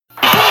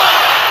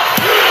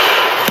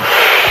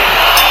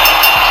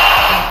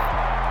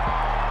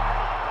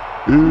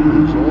It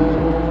is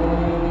over.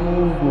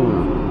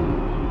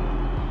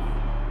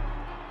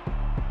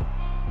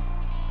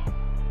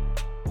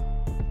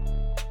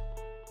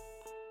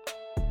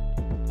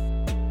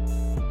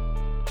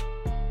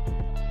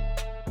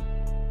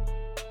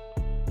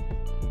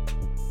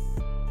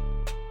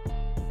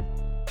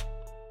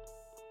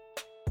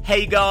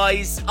 Hey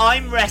guys,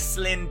 I'm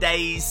Wrestling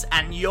Days,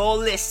 and you're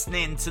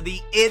listening to the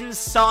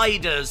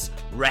Insiders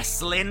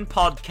Wrestling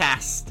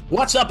Podcast.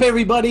 What's up,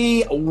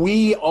 everybody?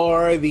 We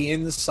are the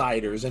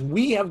Insiders, and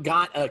we have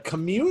got a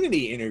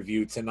community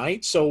interview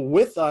tonight. So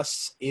with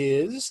us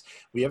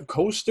we have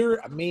Coaster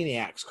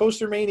Maniacs.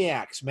 Coaster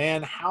Maniacs,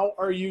 man, how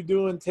are you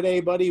doing today,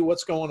 buddy?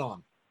 What's going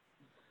on?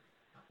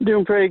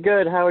 Doing pretty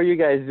good. How are you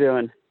guys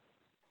doing?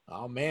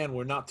 Oh man,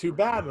 we're not too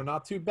bad. We're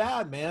not too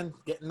bad, man.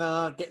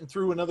 Getting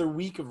through another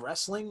week of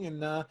wrestling,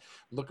 and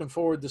looking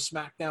forward to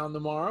SmackDown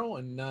tomorrow,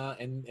 and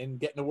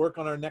getting to work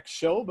on our next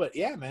show. But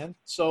yeah, man.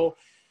 So,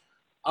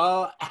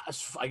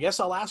 I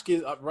guess I'll ask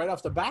you right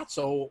off the bat.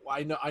 So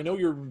I know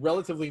you're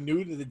relatively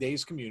new to the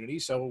Days community.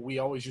 So we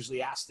always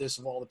usually ask this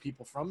of all the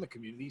people from the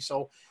community.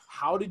 So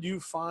how did you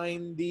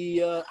find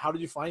Days? How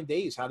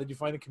did you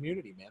find the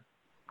community, man?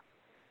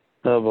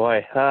 Oh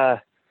boy,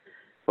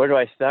 where do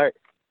I start?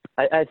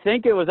 I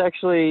think it was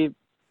actually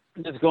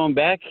just going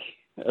back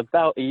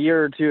about a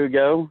year or two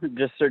ago,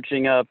 just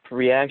searching up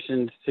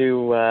reactions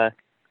to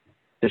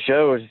the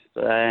shows,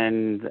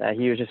 and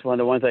he was just one of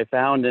the ones I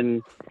found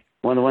and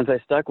one of the ones I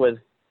stuck with.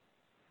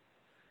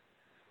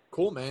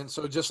 Cool, man.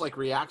 So just like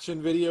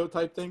reaction video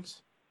type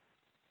things?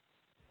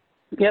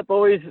 Yep,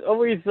 always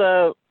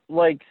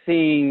like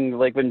seeing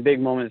like when big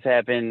moments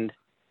happened,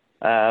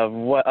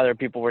 what other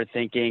people were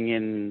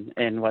thinking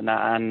and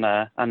whatnot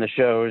on the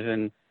shows,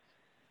 and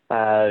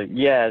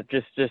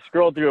just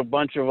scrolled through a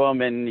bunch of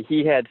them, and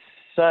he had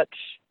such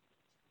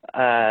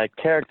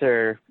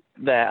character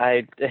that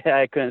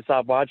I couldn't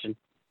stop watching.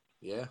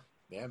 Yeah,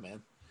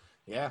 man.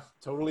 Yeah,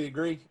 totally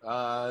agree.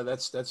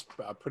 That's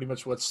pretty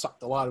much what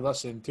sucked a lot of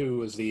us in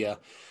too, is the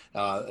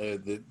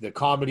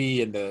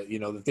comedy and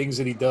the things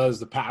that he does,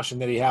 the passion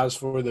that he has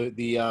for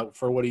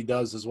for what he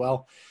does as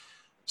well.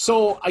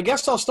 So I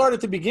guess I'll start at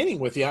the beginning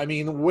with you. I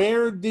mean,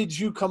 where did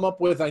you come up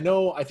with? I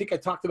think I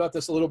talked about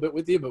this a little bit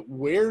with you, but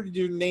where did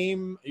you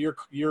name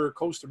your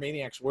Coaster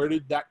Maniacs? Where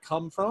did that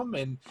come from?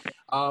 And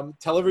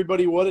tell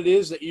everybody what it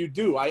is that you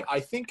do. I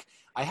think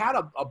I had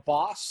a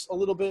boss a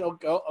little bit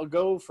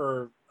ago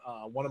for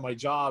one of my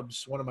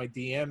jobs, one of my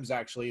DMs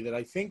actually, that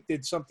I think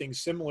did something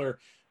similar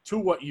to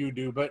what you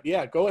do. But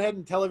yeah, go ahead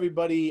and tell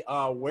everybody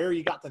where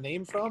you got the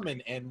name from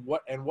and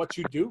what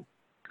you do.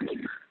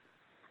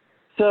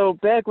 So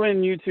back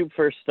when YouTube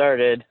first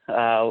started,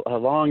 a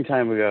long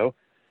time ago,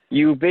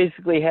 you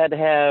basically had to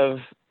have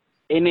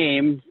a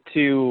name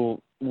to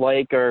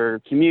like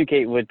or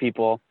communicate with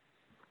people.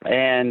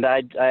 And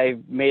I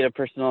made a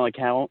personal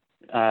account,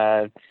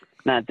 not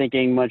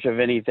thinking much of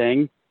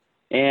anything.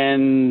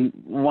 And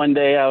one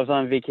day I was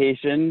on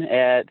vacation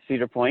at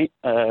Cedar Point,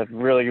 a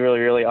really, really,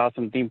 really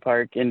awesome theme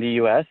park in the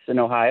U.S., in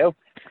Ohio.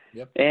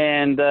 Yep.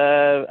 And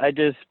I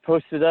just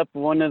posted up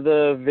one of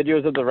the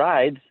videos of the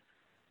rides,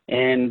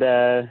 and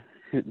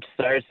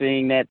started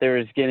seeing that there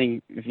was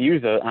getting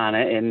views on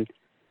it, and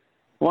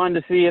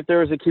wanted to see if there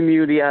was a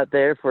community out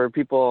there for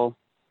people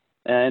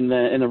in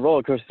the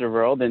roller coaster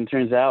world. And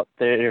turns out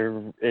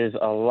there is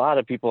a lot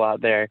of people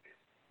out there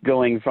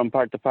going from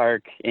park to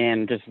park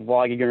and just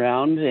vlogging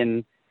around.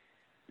 And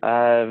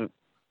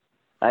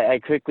I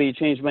quickly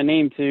changed my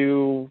name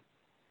to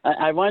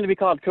I wanted to be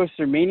called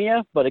Coaster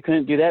Mania, but I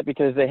couldn't do that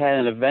because they had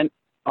an event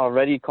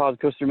already called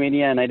Coaster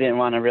Mania, and I didn't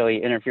want to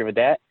really interfere with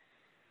that.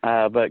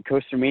 But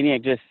Coaster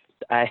Maniac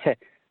out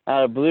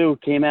of blue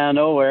came out of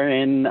nowhere,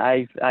 and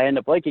I ended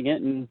up liking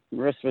it, and the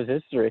rest was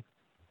history.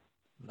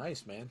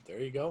 Nice, man. There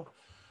you go.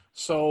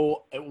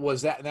 So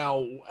was that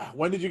now,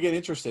 when did you get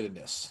interested in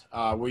this?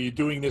 Were you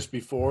doing this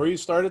before you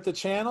started the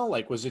channel?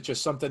 Like, was it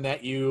just something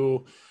that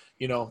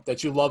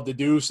that you loved to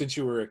do since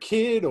you were a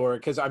kid? Or,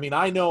 because I mean,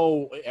 I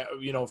know,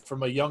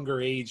 from a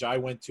younger age,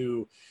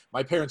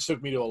 my parents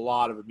took me to a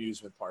lot of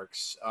amusement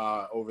parks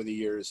over the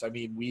years. I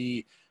mean,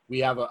 we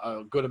have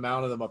a good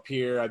amount of them up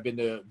here. I've been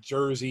to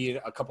Jersey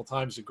a couple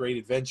times, a Great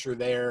Adventure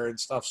there and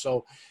stuff.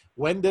 So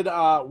when did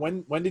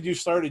you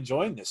start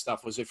enjoying this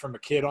stuff? Was it from a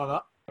kid on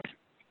up?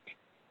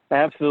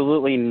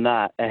 Absolutely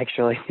not,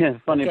 actually. The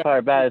funny part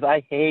about it is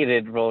I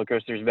hated roller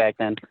coasters back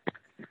then.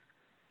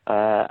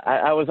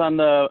 I was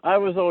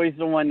always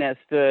the one that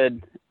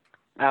stood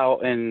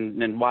out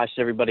and watched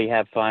everybody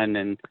have fun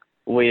and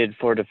waited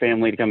for the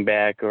family to come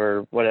back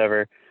or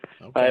whatever.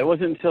 Okay. It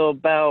wasn't until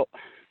about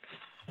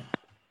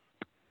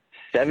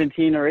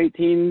 17 or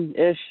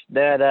 18-ish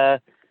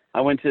that I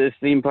went to this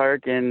theme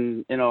park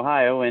in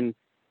Ohio, and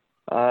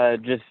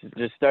just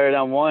started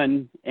on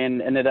one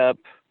and ended up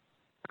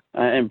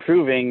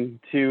improving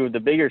to the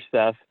bigger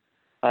stuff.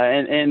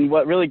 And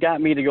what really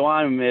got me to go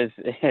on them is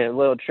a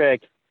little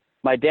trick.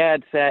 My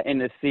dad sat in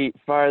the seat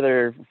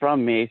farther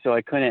from me, so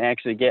I couldn't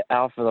actually get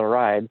out for the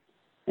ride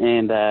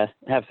and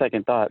have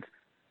second thoughts.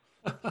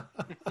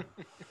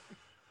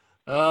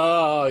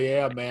 Oh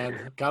yeah,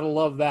 man. Gotta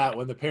love that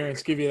when the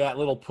parents give you that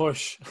little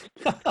push.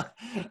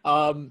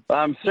 I'm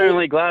So,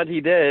 certainly glad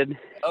he did.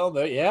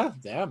 yeah,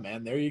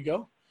 man. There you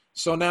go.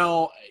 So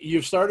now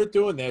you've started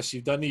doing this.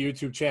 You've done the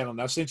YouTube channel.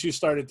 Now, since you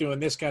started doing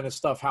this kind of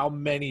stuff, how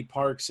many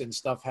parks and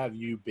stuff have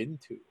you been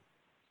to?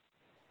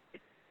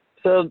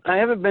 So I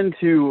haven't been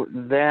to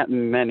that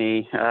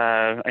many.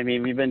 I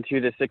mean, we've been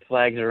to the Six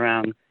Flags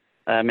around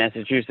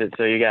Massachusetts.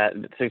 So you got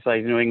Six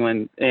Flags New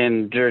England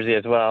in Jersey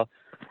as well,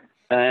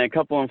 and a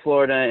couple in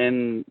Florida,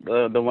 and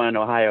the one in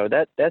Ohio.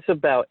 That's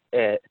about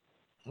it.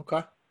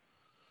 Okay.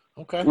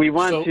 Okay. We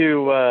want So,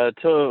 to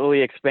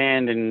totally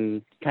expand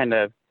and kind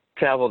of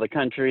travel the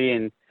country,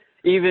 and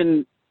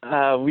even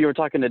we were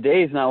talking to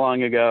Days not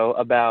long ago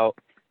about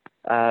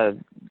uh,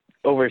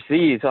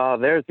 overseas, all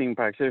their theme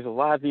parks. There's a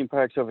lot of theme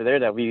parks over there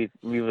that we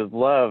would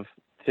love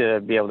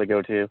to be able to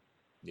go to.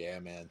 yeah,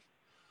 man.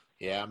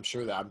 Yeah, I'm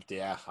sure that.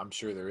 I'm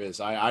sure there is.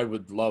 I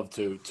would love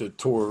to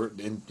tour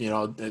and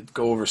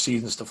go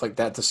overseas and stuff like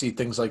that to see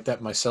things like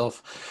that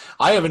myself.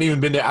 I haven't even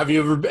been to. Have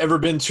you ever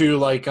been to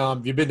like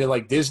have you been to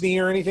like Disney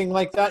or anything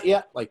like that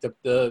yet? Like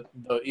the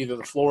either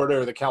the Florida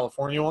or the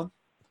California one?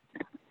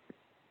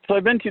 So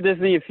I've been to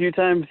Disney a few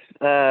times,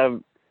 a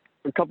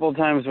couple of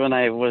times when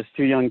I was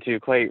too young to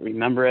quite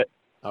remember it.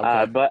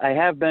 Okay. But I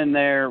have been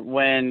there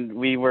when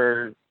we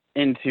were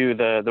into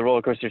the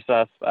roller coaster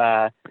stuff.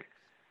 I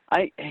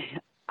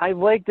I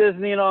like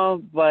Disney and all,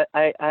 but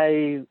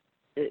it's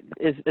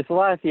a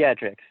lot of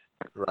theatrics.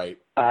 Right.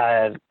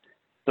 The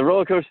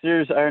roller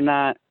coasters are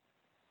not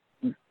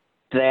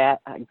that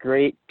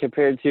great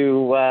compared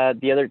to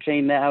the other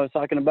chain that I was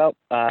talking about.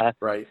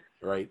 Right.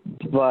 Right.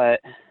 But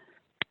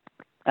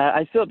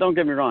I still, don't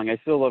get me wrong, I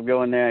still love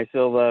going there. I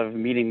still love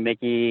meeting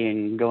Mickey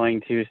and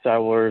going to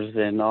Star Wars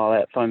and all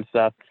that fun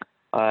stuff.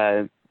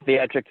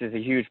 Theatrics is a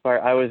huge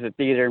part. I was a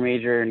theater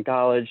major in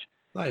college,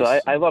 Nice. so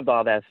I loved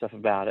all that stuff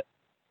about it.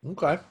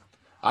 Okay.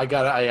 I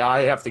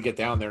have to get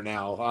down there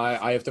now.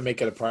 I have to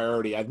make it a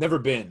priority. I've never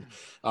been.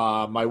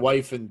 My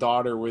wife and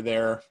daughter were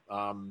there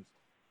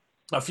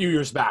a few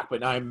years back,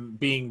 but I'm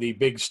being the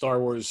big Star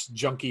Wars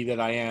junkie that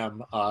I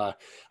am. I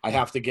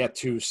have to get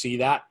to see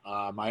that.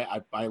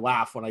 I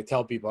laugh when I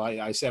tell people.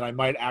 I said I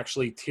might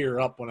actually tear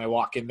up when I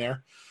walk in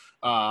there.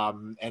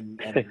 And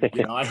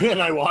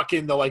and I walk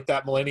into like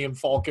that Millennium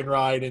Falcon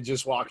ride and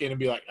just walk in and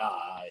be like,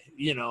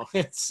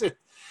 it's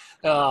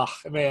oh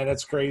man,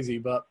 that's crazy.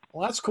 But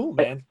well, that's cool,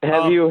 man.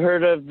 Have you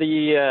heard of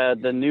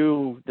the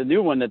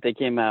new one that they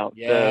came out?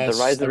 Yes,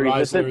 the Rise of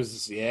the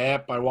Resistance?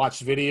 Yep, I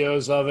watched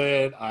videos of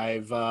it.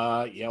 I've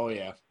yeah, oh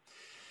yeah.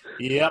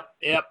 Yep,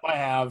 I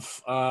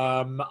have.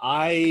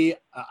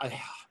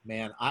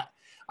 Man,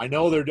 I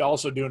know they're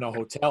also doing a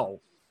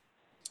hotel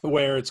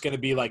where it's going to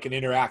be like an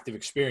interactive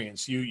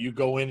experience. You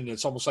go in and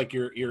it's almost like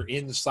you're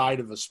inside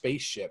of a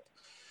spaceship.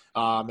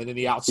 And then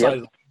the outside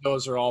of the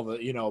windows are all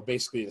the,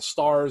 basically the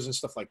stars and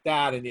stuff like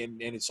that. And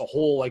it's a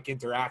whole like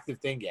interactive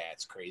thing. Yeah,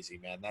 it's crazy,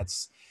 man.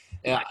 That's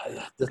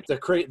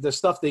the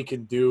stuff they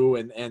can do.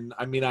 And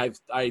I mean,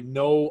 I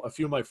know a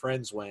few of my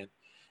friends went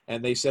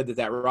and they said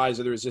that Rise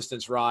of the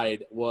Resistance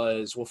ride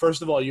was, well,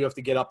 first of all, you have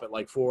to get up at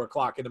like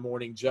 4:00 in the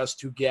morning just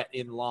to get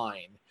in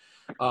line.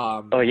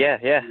 Oh yeah.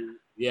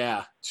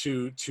 Yeah.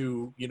 To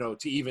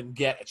even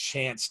get a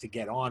chance to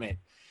get on it.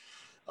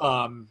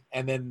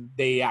 And then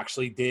they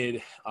actually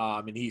did,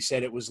 and he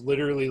said it was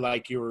literally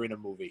like you were in a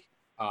movie.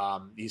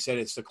 He said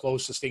it's the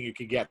closest thing you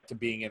could get to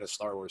being in a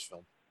Star Wars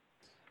film.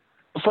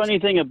 Funny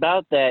thing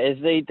about that is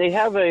they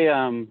have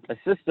a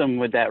system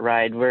with that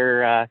ride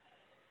where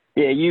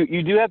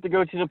you do have to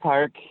go to the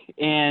park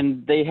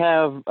and they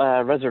have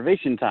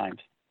reservation times.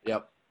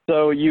 Yep.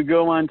 So you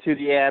go onto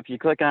the app, you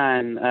click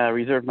on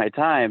reserve my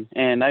time,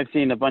 and I've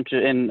seen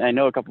and I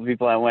know a couple of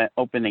people that went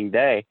opening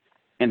day,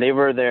 and they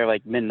were there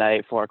like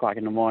midnight, 4:00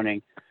 in the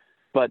morning.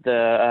 But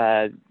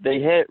they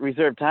hit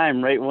reserve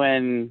time right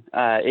when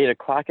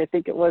 8:00, I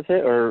think it was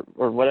hit, or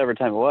whatever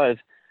time it was.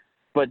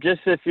 But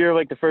just if you're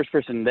like the first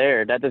person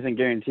there, that doesn't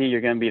guarantee you're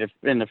going to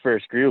be in the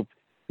first group.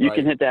 You Right.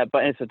 can hit that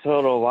button. It's a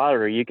total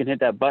lottery. You can hit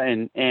that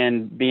button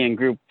and be in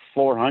group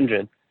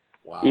 400,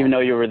 Wow. even though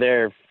you were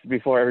there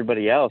before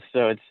everybody else.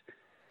 So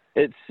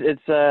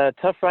it's a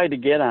tough ride to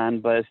get on,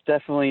 but it's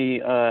definitely,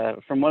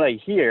 from what I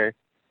hear,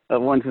 a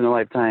once in a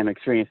lifetime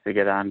experience to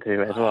get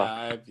onto as well.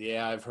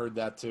 I've heard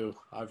that too.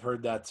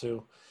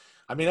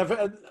 I mean,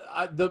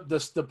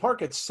 the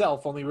park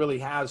itself only really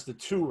has the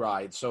two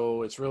rides,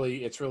 so it's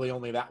really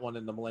only that one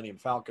and the Millennium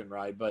Falcon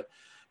ride.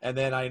 And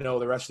then I know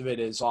the rest of it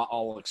is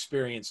all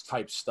experience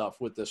type stuff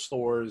with the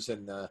stores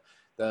and the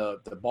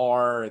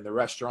bar and the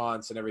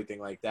restaurants and everything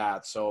like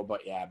that. So,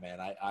 but yeah, man,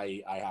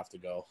 I have to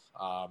go.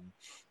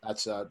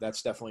 That's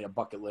definitely a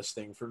bucket list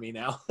thing for me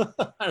now.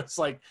 It's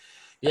like,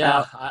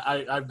 yeah,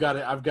 I've got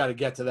to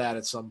get to that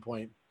at some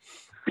point.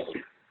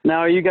 Now,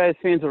 are you guys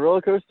fans of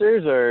roller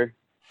coasters or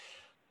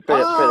for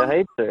the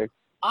heights? Or?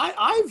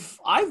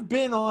 I've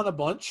been on a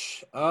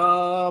bunch.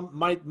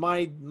 My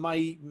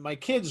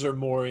kids are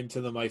more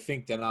into them, I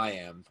think, than I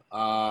am.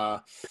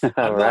 All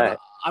right.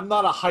 I'm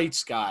not a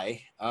heights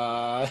guy.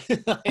 I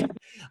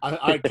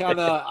kind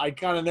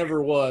of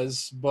never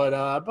was, but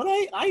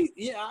I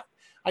yeah,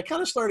 I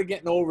kind of started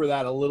getting over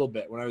that a little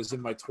bit when I was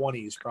in my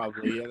 20s,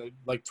 probably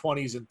like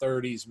 20s and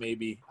 30s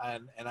maybe,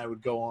 and I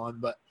would go on,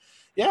 but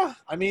yeah,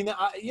 I mean,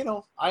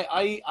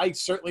 I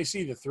certainly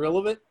see the thrill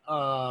of it.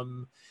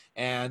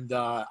 And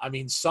I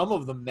mean, some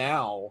of them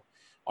now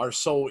are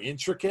so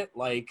intricate,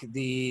 like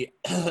they're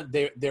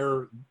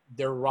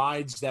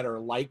rides that are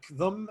like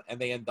them, and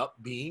they end up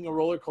being a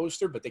roller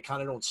coaster, but they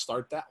kind of don't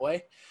start that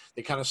way.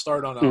 They kind of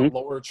start on a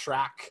lower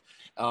track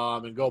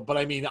and go. But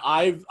I mean,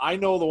 I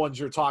know the ones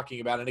you're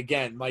talking about. And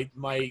again, my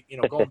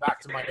going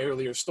back to my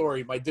earlier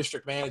story, my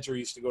district manager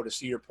used to go to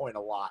Cedar Point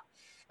a lot.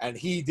 And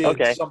he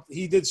did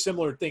he did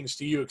similar things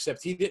to you,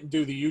 except he didn't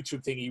do the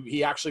YouTube thing.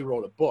 He actually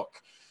wrote a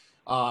book.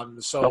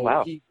 So Oh,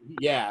 wow.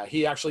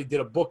 he actually did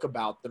a book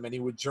about them, and he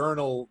would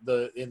journal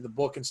in the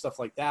book and stuff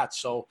like that.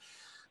 So,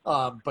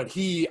 but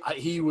he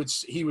would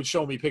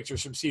show me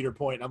pictures from Cedar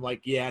Point. And I'm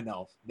like, yeah,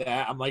 no,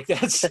 I'm like,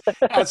 that's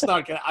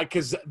not gonna,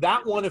 because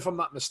that one, if I'm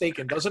not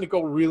mistaken, doesn't it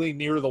go really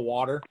near the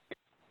water?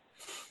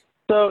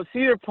 So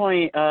Cedar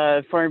Point,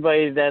 for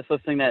anybody that's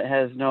listening that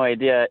has no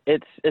idea,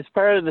 it's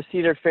part of the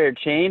Cedar Fair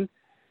chain,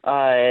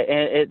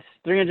 and it's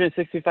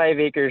 365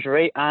 acres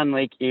right on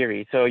Lake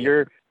Erie. So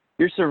you're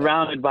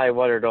surrounded by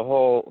water the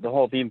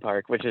whole theme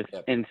park, which is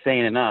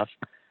insane enough,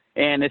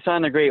 and it's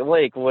on the Great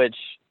Lake, which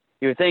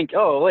you would think,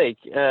 oh, lake,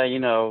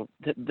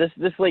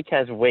 this lake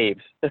has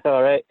waves,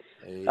 all right.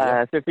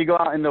 So if you go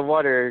out in the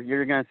water,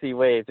 you're gonna see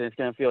waves, and it's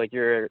gonna feel like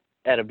you're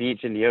at a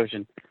beach in the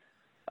ocean.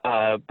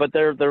 But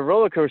they're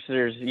roller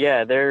coasters.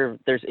 Yeah, there's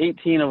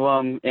 18 of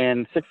them,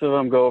 and 6 of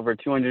them go over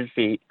 200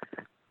 feet.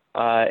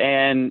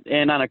 And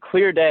on a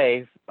clear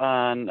day,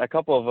 on a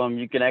couple of them,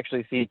 you can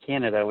actually see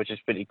Canada, which is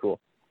pretty cool.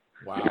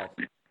 Wow.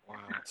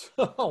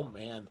 Oh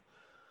man,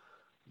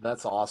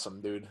 that's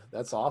awesome, dude.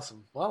 That's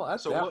awesome. Well,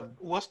 that's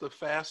what's the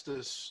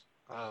fastest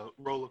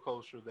roller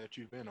coaster that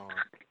you've been on?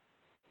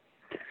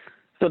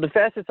 So the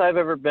fastest I've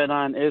ever been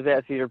on is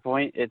at Cedar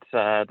Point. It's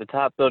the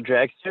Top Thrill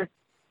Dragster.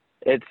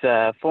 It's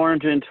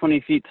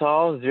 420 feet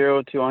tall,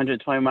 0 to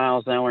 120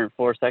 miles an hour in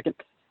 4 seconds.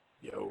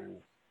 Yo.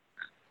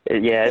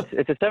 Yeah,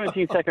 it's a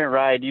 17-second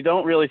ride. You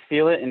don't really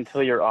feel it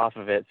until you're off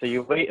of it. So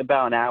you wait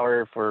about an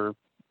hour for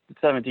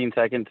 17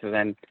 seconds, and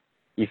then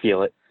you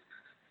feel it.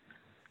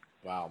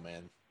 Wow,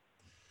 man.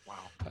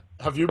 Wow.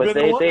 Have you been?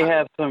 They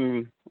have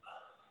some.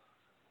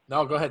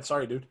 No, go ahead.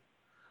 Sorry, dude.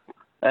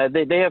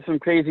 They have some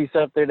crazy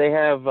stuff there. They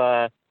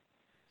have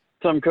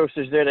some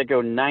coasters there that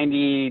go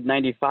 90,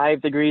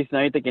 95 degrees.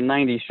 Now you're thinking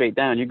 90 straight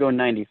down. You go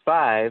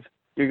 95,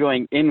 you're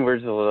going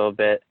inwards a little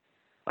bit.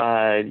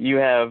 You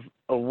have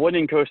a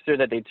wooden coaster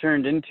that they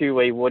turned into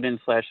a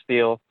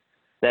wooden/steel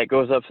that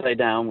goes upside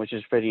down, which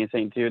is pretty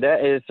insane too.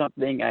 That is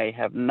something I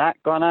have not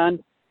gone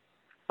on.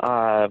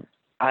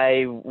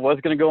 I was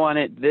going to go on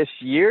it this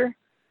year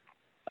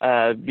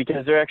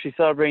because they're actually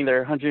celebrating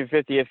their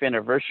 150th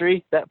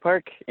anniversary, that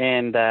park,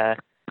 and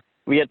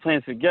we had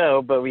plans to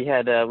go, but we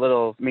had a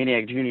little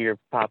Maniac Junior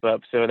pop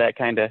up, so that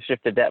kind of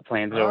shifted that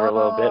plans over a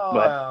little bit. But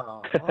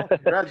well,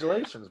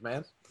 congratulations,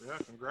 man! Yeah,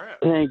 congrats.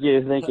 Thank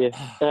you.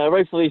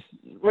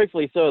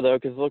 Rightfully so, though,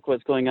 because look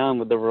what's going on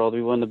with the world.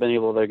 We wouldn't have been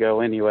able to go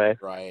anyway.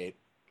 Right,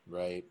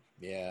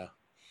 yeah.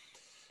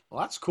 Well,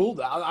 that's cool.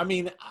 I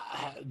mean,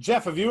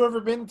 Jeff, have you ever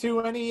been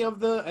to any of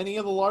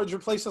the larger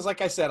places?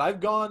 Like I said, I've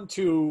gone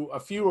to a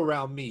few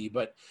around me,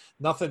 but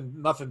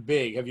nothing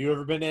big. Have you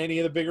ever been to any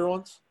of the bigger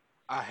ones?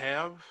 I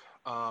have.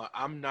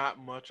 I'm not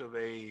much of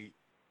a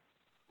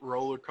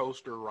roller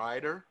coaster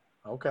rider.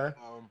 Okay.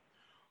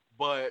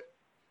 But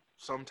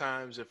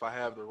sometimes if I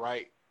have the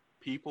right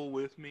people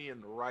with me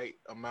and the right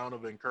amount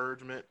of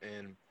encouragement,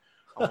 and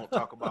I won't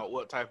talk about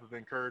what type of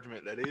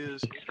encouragement that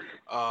is.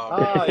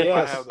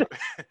 Yes.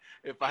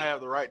 If I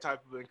have the right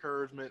type of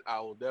encouragement,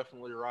 I will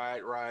definitely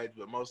ride rides.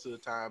 But most of the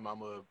time, I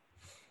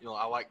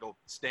like to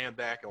stand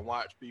back and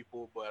watch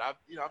people. But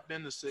I've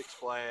been to Six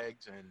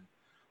Flags, and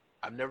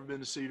I've never been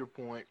to Cedar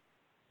Point.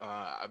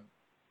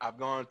 I've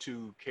gone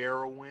to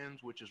Carowinds,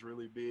 which is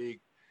really big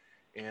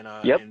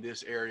in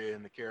this area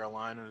in the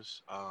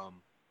Carolinas.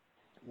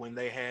 When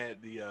they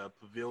had the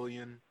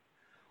pavilion,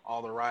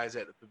 all the rides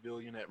at the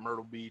pavilion at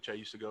Myrtle Beach, I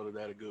used to go to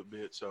that a good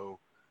bit. So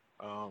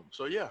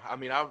yeah, I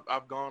mean,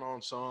 I've gone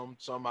on some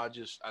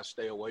I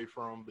stay away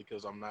from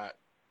because I'm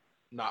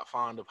not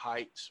fond of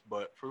heights.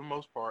 But for the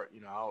most part,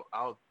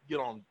 I'll get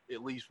on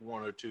at least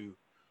one or two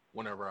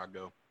whenever I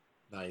go.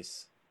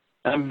 Nice.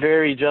 I'm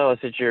very jealous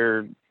that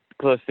you're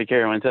close to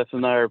Carowinds. That's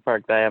another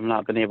park that I have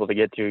not been able to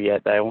get to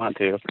yet that I want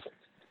to.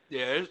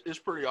 Yeah, it's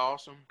pretty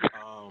awesome.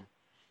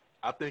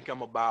 I think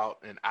I'm about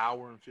an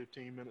hour and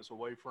 15 minutes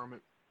away from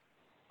it.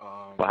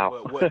 Wow.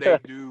 But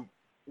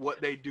what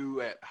they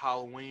do at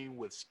Halloween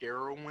with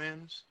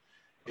Scarowinds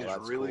is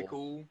really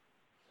cool.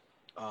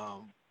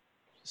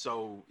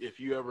 So if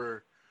you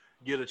ever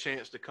get a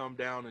chance to come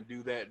down and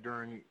do that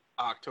during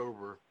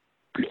October,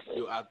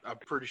 I'm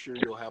pretty sure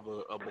you'll have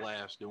a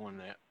blast doing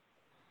that.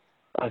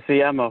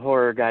 See, I'm a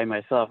horror guy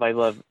myself. I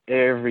love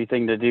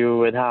everything to do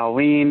with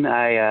Halloween.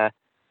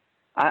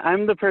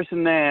 I'm the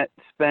person that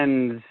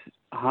spends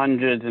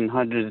hundreds and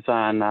hundreds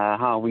on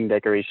Halloween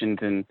decorations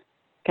and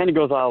kind of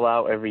goes all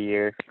out every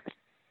year.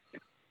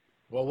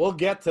 Well, we'll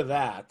get to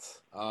that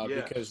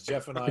Yes. because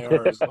Jeff and I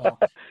are as well.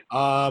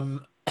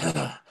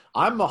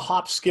 I'm a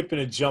hop, skip,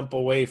 and a jump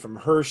away from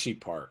Hershey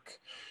Park.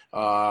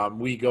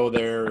 We go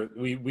there.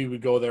 We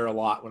would go there a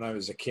lot when I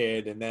was a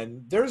kid. And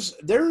then there's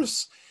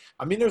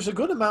a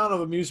good amount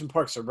of amusement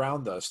parks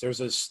around us. There's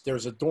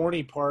a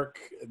Dorney Park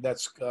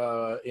that's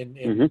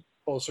in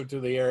closer to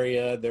the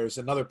area. There's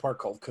another park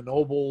called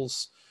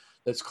Knoebels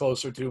that's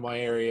closer to my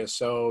area.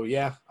 So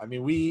yeah, I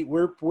mean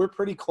we're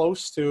pretty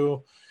close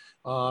to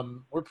a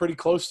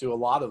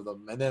lot of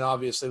them. And then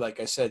obviously,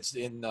 like I said,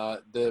 in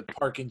the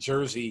park in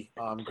Jersey,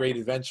 Great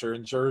Adventure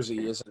in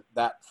Jersey isn't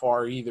that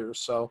far either.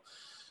 So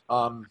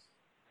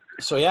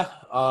yeah,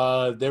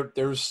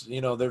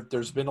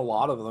 there's been a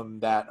lot of them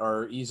that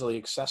are easily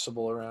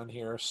accessible around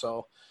here.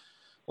 So,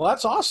 well,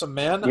 that's awesome,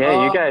 man.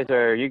 Yeah,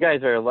 you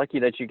guys are lucky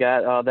that you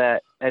got all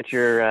that at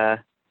your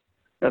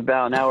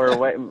about an hour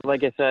away.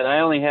 Like I said, I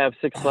only have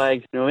Six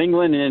Flags New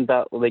England and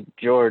about Lake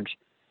George.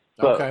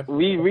 But Okay.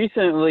 we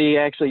recently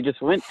actually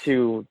just went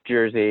to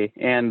Jersey,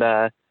 and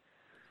I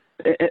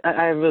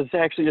was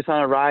actually just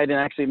on a ride and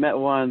actually met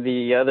one of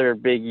the other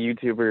big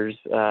YouTubers,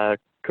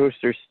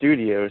 Coaster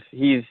Studios.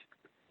 He's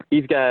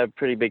got a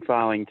pretty big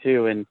following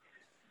too, and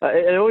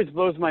it always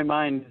blows my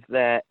mind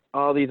that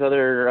all these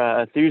other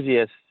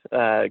enthusiasts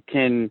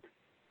can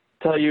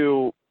tell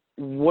you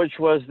which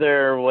was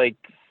their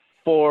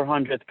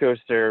 400th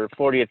coaster,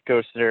 40th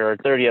coaster, or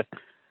 30th.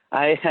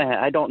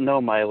 I don't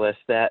know my list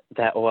that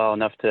well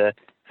enough to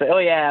say, oh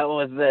yeah, it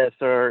was this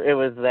or it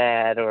was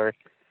that, or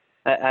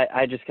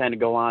I just kind of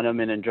go on them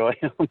and enjoy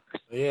them.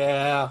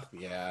 Yeah.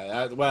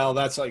 Well,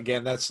 that's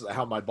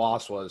how my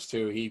boss was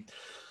too. He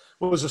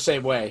was the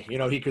same way.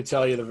 He could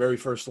tell you the very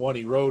first one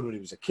he rode when he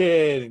was a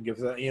kid, and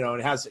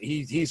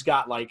he's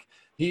got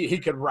he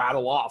could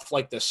rattle off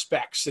the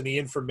specs and the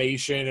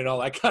information and all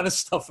that kind of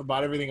stuff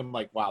about everything. I'm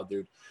like, wow,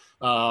 dude.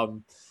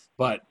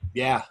 But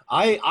yeah,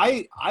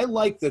 I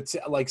like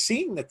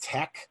seeing the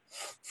tech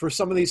for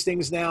some of these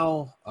things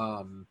now,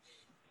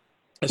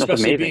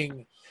 especially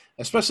being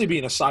a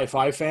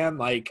sci-fi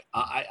fan.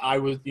 I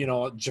was,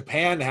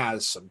 Japan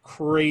has some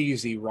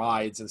crazy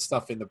rides and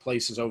stuff in the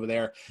places over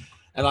there.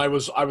 And I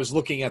was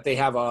looking at,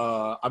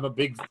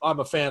 I'm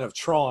a fan of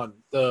Tron,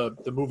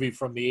 the movie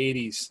from the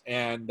 80s.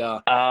 And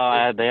the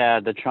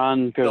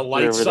Tron coaster, the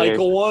light over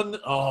cycle there. One.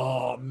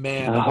 Oh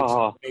man, that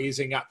was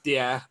amazing.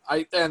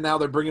 And now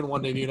they're bringing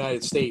one to the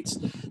United States.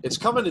 It's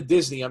coming to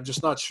Disney. I'm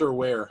just not sure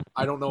where.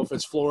 I don't know if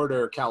it's Florida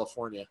or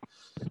California.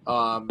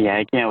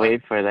 I can't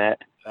wait for that.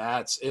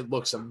 It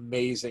looks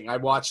amazing. I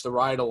watched the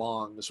ride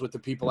alongs with the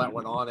people that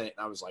went on it,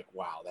 and I was like,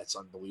 wow, that's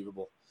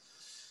unbelievable.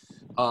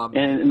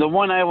 And the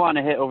one I want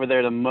to hit over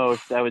there the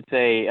most, I would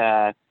say,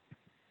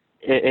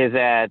 is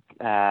at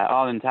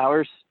Alden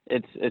Towers.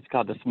 It's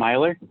called the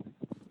Smiler.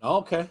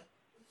 Okay.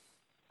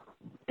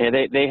 Yeah,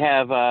 they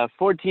have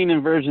 14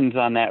 inversions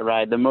on that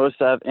ride, the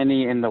most of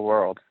any in the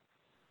world.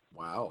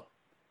 Wow,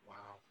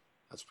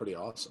 that's pretty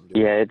awesome, dude.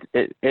 Yeah,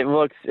 it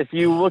looks, if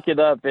you look it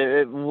up,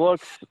 it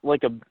looks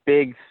like a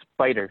big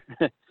spider.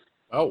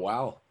 Oh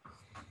wow.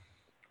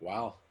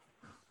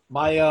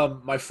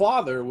 My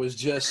father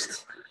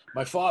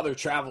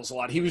travels a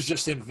lot. He was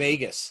just in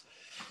Vegas,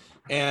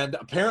 and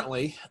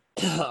apparently,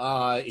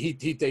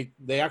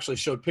 they actually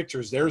showed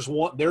pictures. There's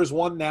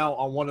one now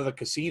on one of the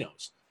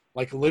casinos,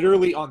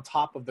 literally on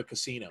top of the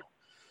casino.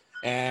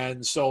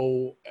 And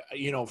so,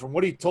 from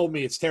what he told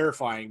me, it's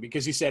terrifying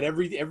because he said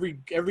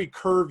every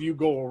curve you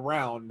go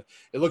around,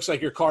 it looks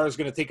like your car is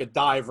going to take a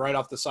dive right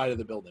off the side of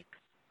the building.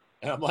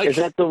 And I'm like, is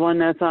that the one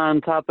that's on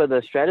top of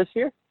the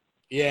Stratosphere?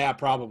 Yeah,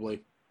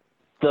 probably.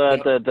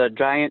 The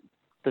giant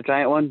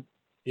one.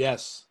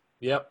 Yes.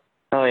 Yep.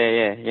 Oh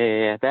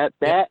yeah.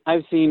 That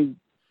I've seen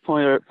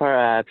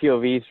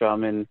POVs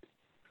from, and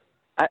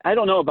I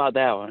don't know about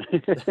that one.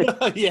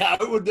 Yeah,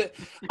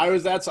 I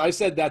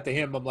said that to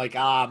him. I'm like,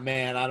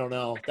 man, I don't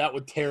know. That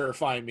would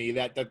terrify me.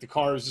 That the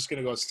car is just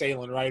going to go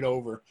sailing right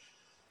over.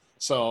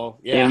 So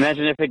yeah. Can you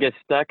imagine if it gets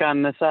stuck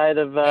on the side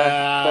of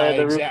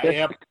the roof?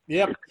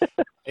 Yep.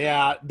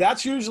 Yeah,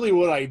 that's usually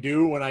what I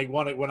do when I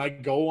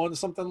go on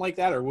something like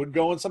that, or would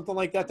go on something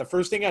like that. The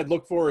first thing I'd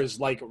look for is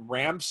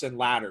ramps and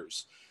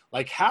ladders.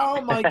 How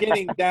am I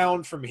getting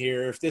down from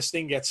here if this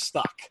thing gets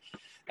stuck?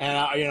 And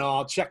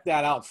I'll check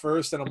that out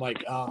first, and I'm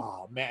like,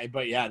 oh man.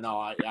 But yeah, no,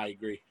 I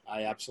agree.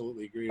 I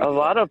absolutely agree with you. A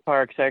lot of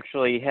parks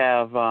actually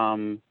have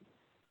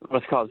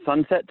what's called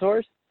sunset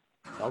tours.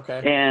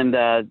 Okay. And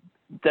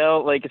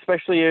they'll,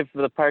 especially if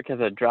the park has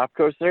a drop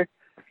coaster,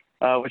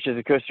 which is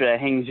a coaster that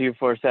hangs you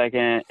for a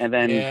second and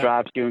then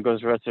drops you and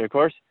goes the rest of the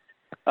course.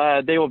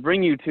 They will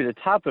bring you to the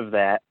top of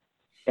that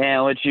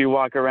and let you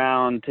walk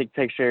around, take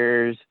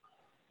pictures.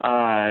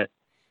 I've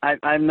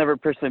never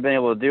personally been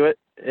able to do it.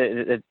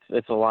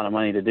 It's a lot of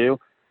money to do,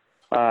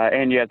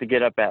 and you have to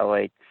get up at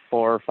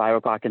 4 or 5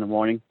 o'clock in the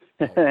morning,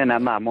 and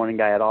I'm not a morning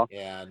guy at all.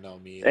 Yeah, no,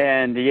 me either.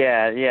 And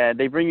yeah,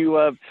 they bring you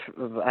up.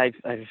 I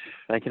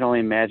can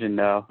only imagine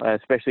though,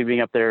 especially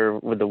being up there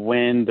with the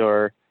wind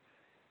or.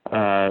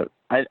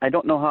 I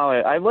don't know how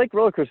I like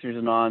roller coasters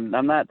and all.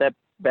 I'm not that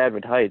bad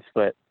with heights,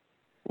 but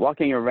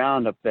walking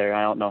around up there,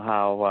 I don't know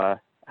how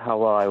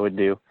well I would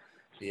do.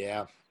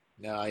 Yeah.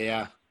 No,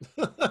 yeah.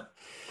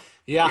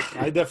 Yeah,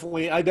 I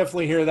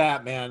definitely hear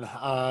that, man.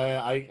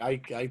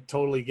 I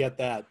totally get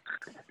that.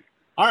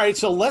 All right,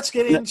 so let's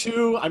get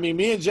into, I mean,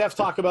 me and Jeff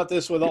talk about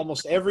this with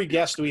almost every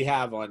guest we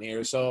have on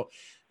here. So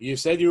you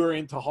said you were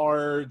into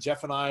horror.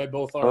 Jeff and I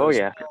both are. Oh,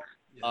 yeah.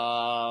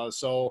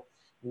 So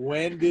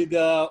when did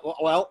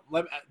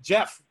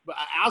Jeff,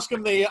 ask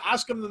him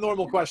the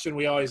normal question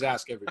we always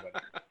ask everybody.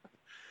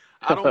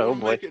 I don't want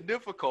to make it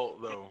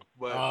difficult though,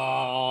 but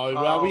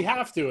well, we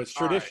have to. It's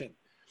tradition. Right.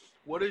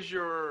 What is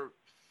your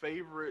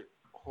favorite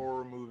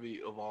horror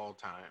movie of all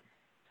time?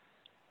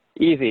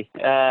 Easy.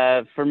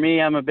 For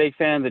me, I'm a big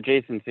fan of the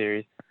Jason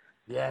series.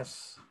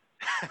 Yes.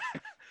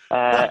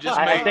 I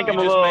think I'm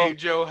a little. Made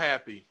Joe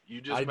happy.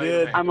 You just made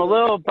him happy. I'm a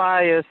little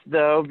biased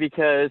though,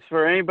 because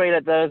for anybody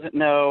that doesn't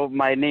know,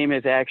 my name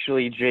is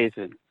actually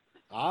Jason.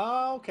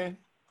 Oh, okay.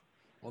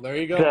 Well, there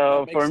you go.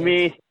 So for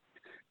me,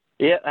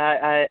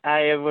 yeah,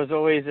 I was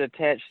always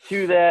attached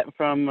to that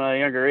from a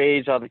younger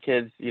age. All the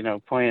kids,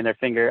 pointing their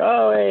finger,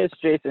 oh, hey, it's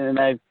Jason, and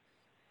I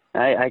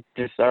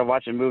just started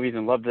watching movies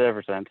and loved it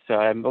ever since. So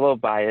I'm a little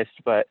biased,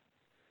 but.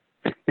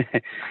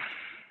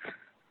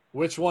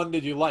 Which one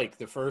did you like?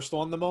 The first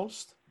one the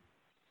most?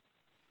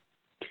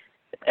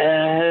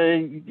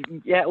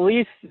 Yeah, at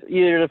least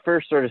either the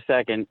first or the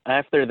second.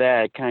 After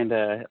that, kind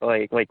of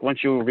like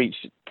once you reach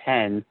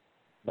 10.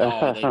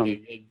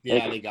 They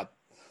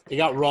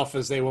got rough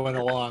as they went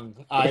along.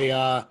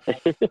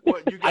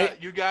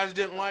 What you guys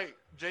didn't like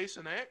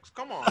Jason X?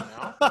 Come on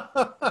now.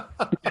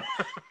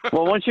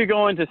 Well, once you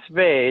go into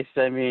space,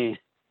 I mean.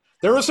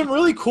 There were some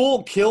really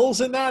cool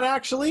kills in that,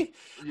 actually.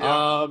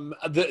 Yeah.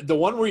 The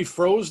one where he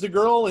froze the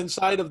girl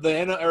inside of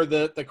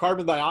the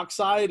carbon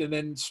dioxide and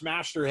then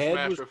smashed her head.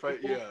 Smashed her face,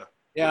 cool. yeah.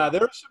 Yeah,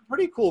 there were some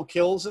pretty cool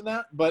kills in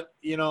that. But,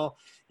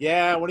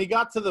 when he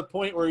got to the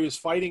point where he was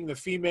fighting the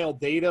female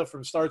Data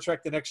from Star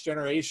Trek The Next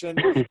Generation,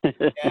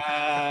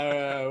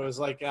 it was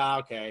like,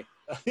 okay.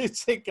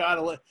 It got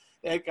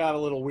a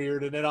little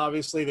weird. And then,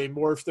 obviously, they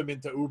morphed him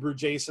into Uber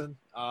Jason.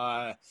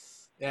 Yeah,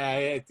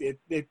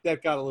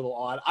 that got a little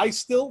odd. I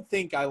still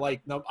think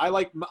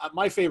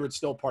my favorite's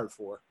still part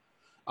 4.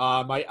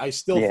 I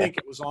still think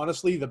it was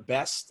honestly the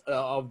best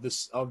of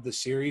the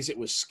series. It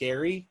was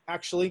scary,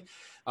 actually.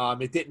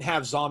 It didn't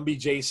have zombie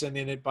Jason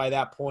in it by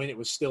that point. It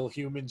was still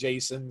human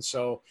Jason.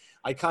 So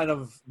I kind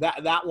of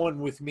that one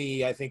with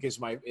me, I think is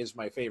my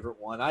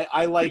favorite one.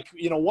 I like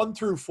 1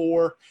 through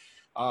 4.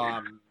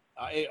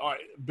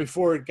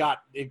 Before it got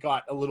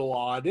a little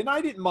odd, and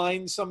I didn't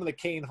mind some of the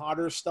Kane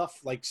Hodder stuff,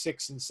 like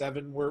 6 and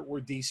 7 were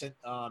decent.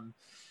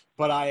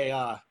 But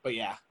I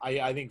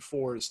think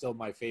 4 is still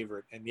my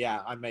favorite, and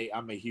yeah,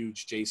 I'm a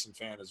huge Jason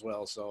fan as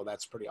well, so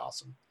that's pretty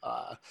awesome.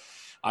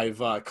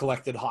 I've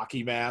collected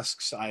hockey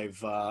masks.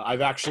 I've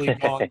actually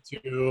gone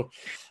to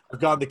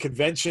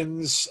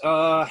conventions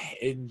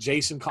in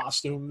Jason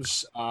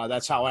costumes.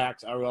 That's how I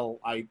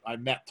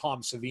met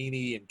Tom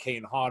Savini and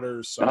Kane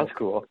Hodder. So that's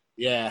cool.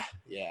 Yeah.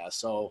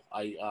 So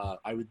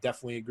I would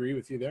definitely agree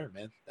with you there,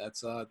 man.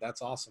 That's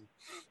awesome.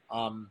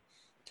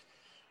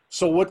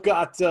 So what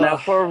got now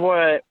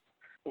for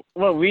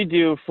what we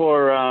do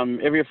for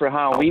every year for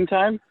Halloween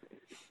time?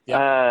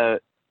 Yeah.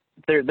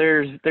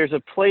 There's a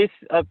place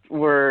up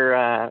where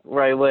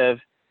I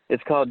live.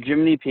 It's called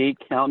Jiminy Peak.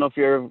 I don't know if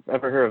you've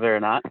ever heard of it or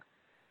not.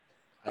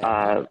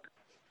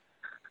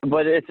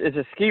 But it's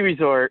a ski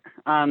resort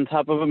on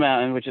top of a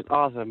mountain, which is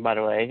awesome, by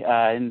the way.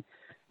 And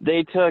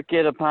they took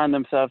it upon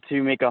themselves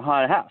to make a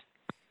haunted house.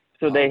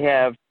 So they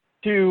have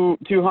two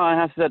haunted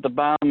houses at the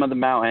bottom of the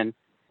mountain,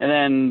 and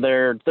then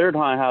their third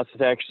haunted house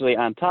is actually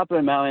on top of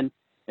the mountain.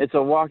 It's a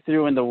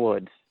walkthrough in the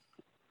woods.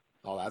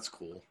 Oh, that's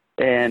cool.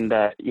 And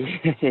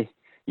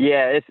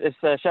yeah, it's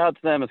a shout out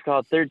to them. It's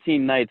called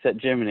 13 Nights at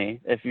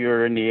Jiminy. If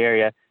you're in the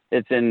area,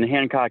 it's in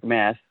Hancock,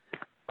 Mass.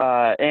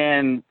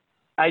 And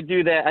I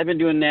do that. I've been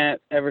doing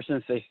that ever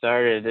since they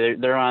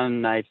started. They're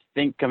on, I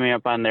think, coming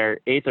up on their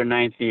 8th or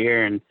 9th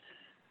year. And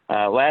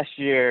last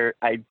year,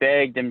 I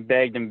begged and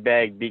begged and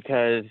begged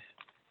because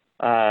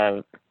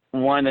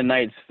one of the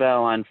nights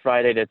fell on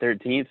Friday the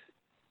 13th.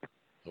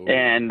 Ooh,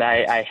 and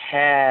I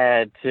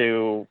had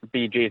to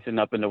be Jason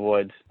up in the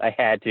woods. I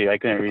had to. I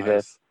couldn't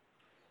resist.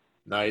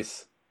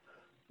 Nice,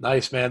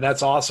 man.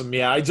 That's awesome.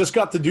 Yeah, I just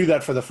got to do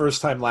that for the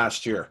first time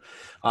last year.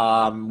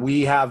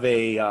 We have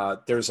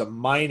there's a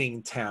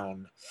mining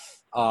town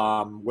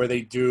where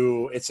they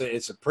do. It's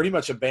a pretty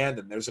much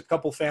abandoned. There's a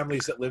couple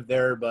families that live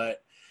there,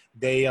 but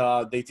they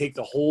take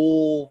the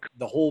whole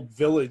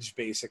village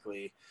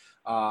basically,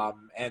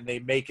 and they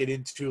make it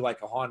into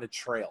like a haunted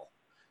trail.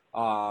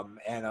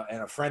 And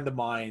a friend of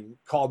mine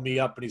called me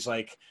up and he's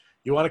like,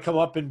 you want to come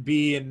up and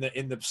be in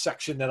the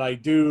section that I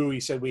do? He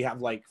said, we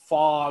have like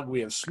fog, we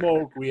have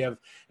smoke,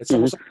 it's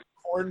almost like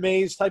a corn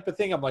maze type of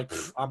thing. I'm like,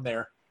 I'm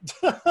there.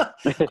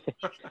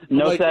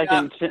 No like,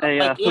 second.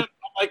 I'm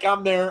like,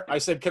 I'm there. I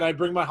said, can I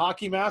bring my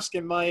hockey mask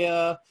and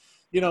my,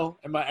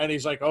 and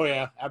he's like, oh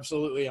yeah,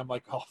 absolutely. I'm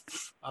like, oh,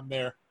 I'm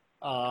there.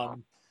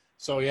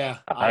 So yeah,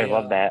 I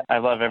love that. I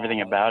love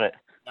everything about it.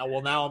 Now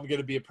I'm going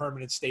to be a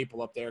permanent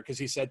staple up there because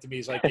he said to me,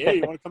 he's like, yeah,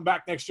 you want to come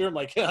back next year? I'm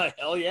like, yeah,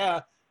 hell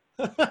yeah.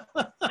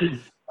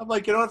 I'm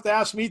like, you don't have to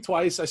ask me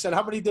twice. I said,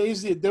 how many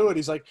days do you do it?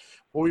 He's like,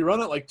 well, we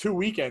run it like 2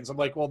 weekends. I'm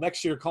like, well,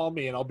 next year call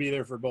me and I'll be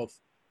there for both.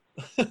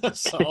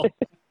 So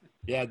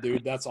yeah,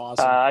 dude, that's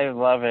awesome. I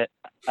love it.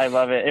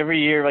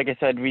 Every year, like I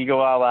said, we go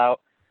all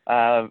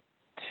out.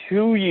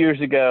 2 years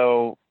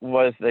ago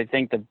was, I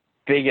think, the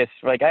biggest.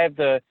 Like, I have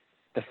the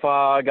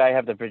fog, I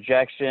have the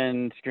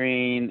projection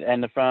screen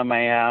in the front of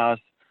my house,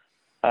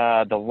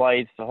 the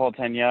lights, the whole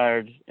 10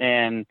 yards.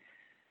 And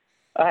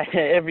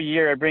every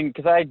year I bring,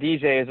 because I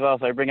DJ as well,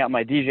 so I bring out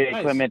my DJ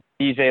equipment,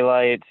 DJ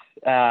lights,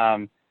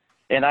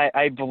 and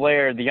I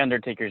blare the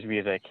Undertaker's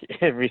music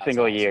every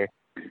single year.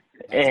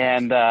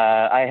 And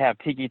I have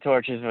tiki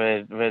torches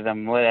with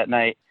them lit at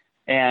night.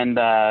 And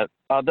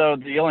although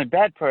the only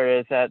bad part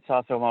is that it's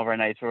also over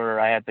nights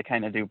where I have to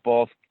kind of do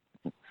both,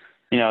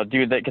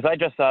 because I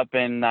dress up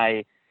and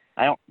I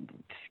don't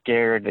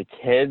scare the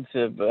kids.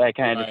 I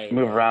kind of just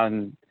move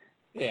around.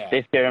 Yeah.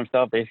 They scare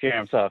themselves,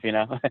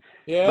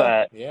 Yeah.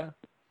 But yeah.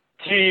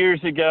 2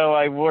 years ago,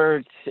 I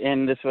worked,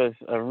 and this was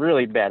a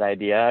really bad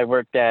idea. I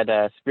worked at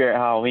Spirit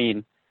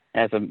Halloween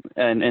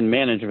in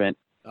management.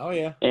 Oh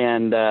yeah.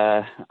 And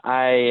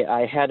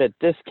I had a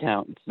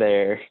discount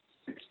there.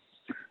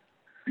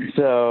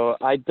 So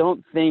I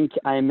don't think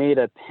I made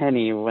a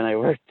penny when I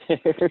worked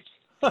there.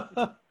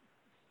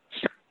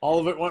 All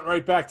of it went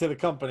right back to the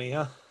company,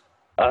 huh?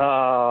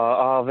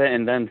 All of it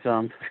and then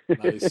some.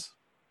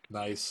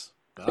 Nice.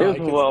 It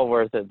was well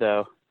worth it,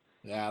 though.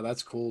 Yeah,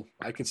 that's cool.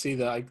 I could see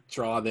the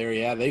draw there.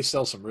 Yeah, they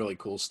sell some really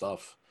cool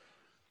stuff.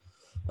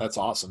 That's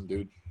awesome,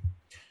 dude.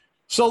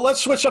 So let's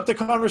switch up the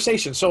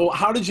conversation. So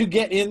how did you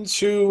get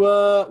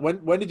into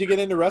when did you get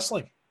into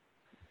wrestling?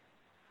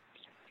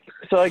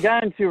 So I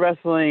got into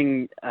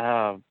wrestling,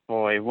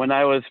 when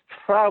I was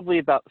probably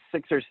about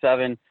 6 or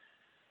 7.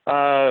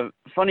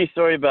 Funny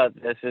story about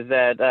this is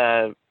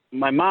that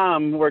my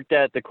mom worked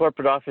at the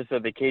corporate office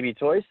of the KB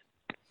Toys.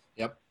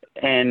 Yep.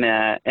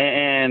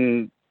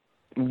 And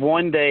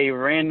one day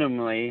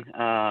randomly,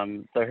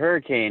 the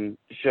Hurricane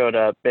showed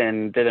up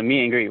and did a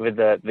meet and greet with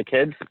the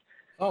kids.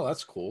 Oh,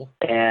 that's cool.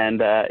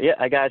 And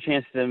I got a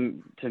chance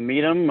to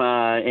meet him,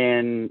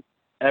 and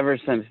ever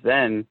since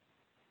then,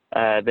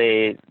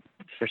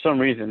 for some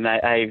reason,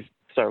 I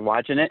started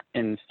watching it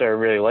and started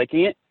really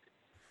liking it.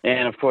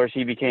 And of course,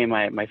 he became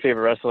my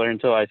favorite wrestler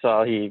until I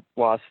saw he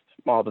lost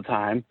all the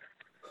time.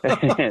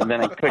 And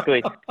then it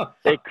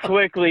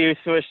quickly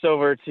switched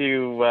over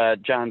to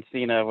John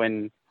Cena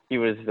when he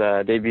was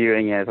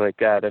debuting as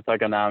the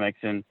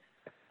Thugonomics, and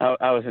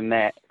I was in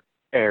that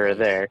era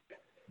there.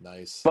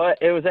 Nice. But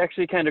it was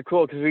actually kind of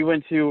cool because we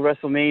went to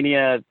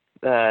WrestleMania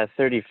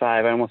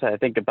 35. I almost had to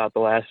think about the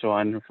last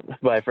one,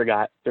 but I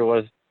forgot there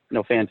was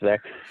no fans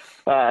there.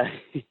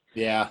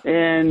 Yeah.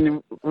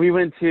 And we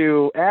went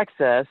to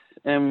Access,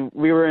 and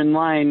we were in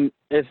line.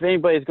 If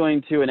anybody's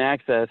going to an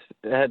Access,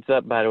 heads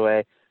up, by the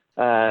way,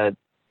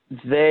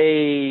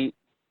 they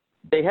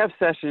have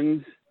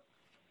sessions.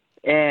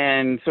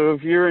 And so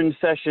if you're in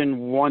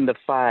session 1 to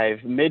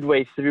 5,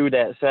 midway through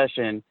that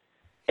session,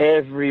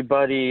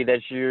 everybody that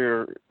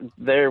you're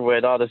there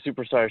with, all the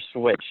superstars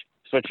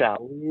switch out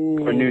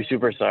for new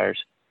superstars.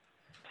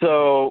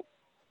 So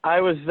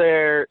I was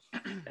there,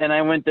 and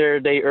I went there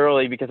a day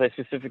early because I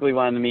specifically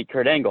wanted to meet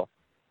Kurt Angle.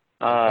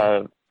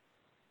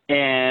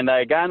 And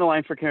I got in the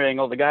line for Kurt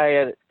Angle. The guy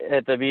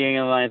at the beginning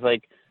of the line is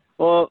like,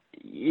 well,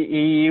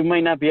 you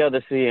might not be able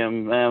to see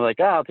him. And I'm like,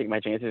 I'll take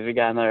my chances. We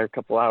got another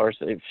couple hours,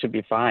 so it should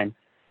be fine.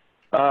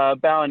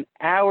 About an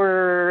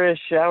hour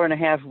and a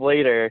half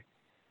later,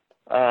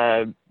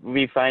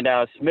 we find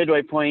out it's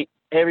midway point.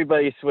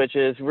 Everybody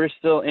switches. We're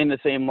still in the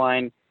same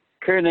line.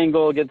 Kurt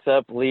Angle gets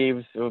up,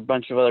 leaves. A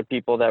bunch of other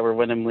people that were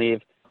with him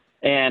leave.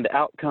 And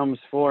out comes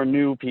 4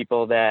 new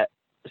people that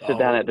sit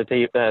down at the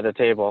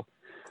table.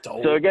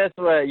 So guess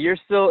what? You're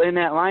still in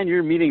that line.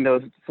 You're meeting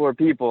those 4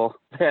 people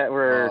that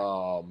were.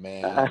 Oh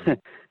man.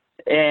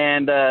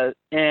 And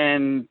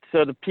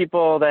so the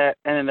people that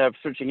ended up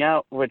switching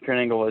out with Kurt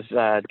Angle was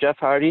Jeff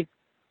Hardy,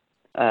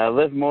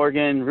 Liv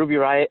Morgan, Ruby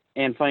Riott,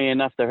 and funny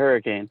enough, the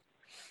Hurricane.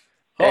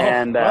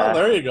 And well,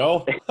 there you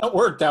go. That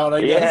worked out,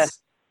 I guess.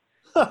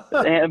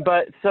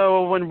 But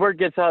so when word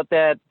gets out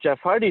that Jeff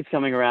Hardy's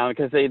coming around,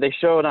 because they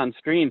show it on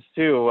screens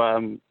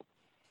too,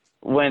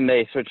 when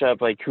they switch up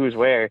like who's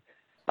where.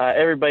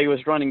 Everybody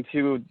was running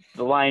to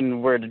the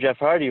line where the Jeff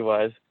Hardy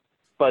was,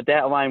 but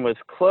that line was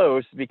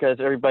closed because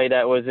everybody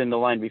that was in the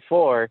line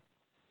before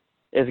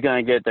is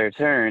going to get their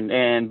turn.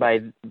 And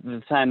by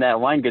the time that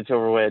line gets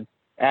over with,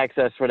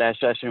 access for that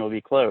session will be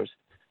closed.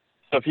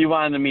 So if you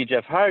wanted to meet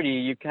Jeff Hardy,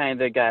 you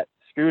kind of got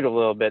screwed a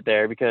little bit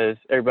there because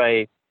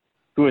everybody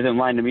who was in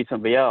line to meet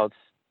somebody else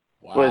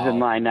was in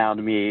line now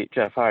to meet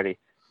Jeff Hardy.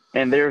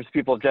 and there's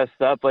people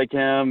dressed up like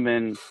him,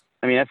 and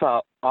I mean, I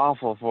felt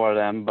awful for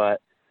them,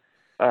 but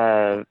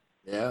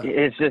Yeah.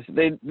 it's just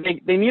they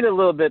need a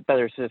little bit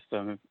better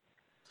system.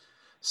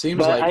 Seems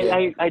But like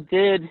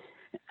it.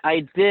 I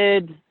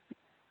did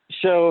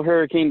show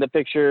Hurricane the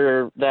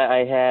picture that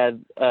I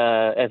had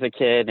as a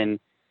kid, and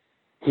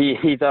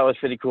he thought it was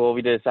pretty cool.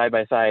 We did it side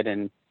by side,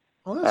 and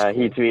Oh, that's cool.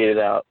 he tweeted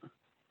out.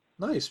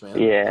 Nice, man.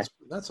 Yeah.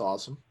 That's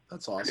awesome.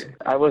 That's awesome.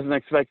 I wasn't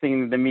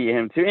expecting to meet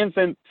him too. And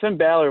Finn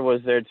Balor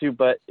was there too,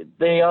 but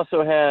they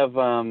also have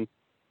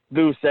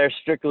booths that are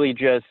strictly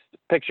just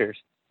pictures.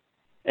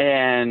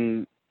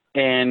 And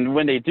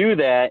when they do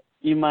that,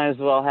 you might as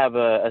well have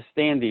a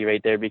standee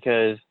right there,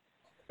 because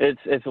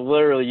it's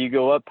literally you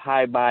go up,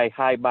 hi bye.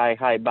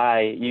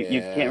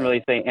 You can't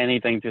really say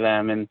anything to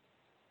them, and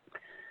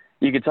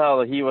you could tell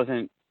that he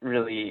wasn't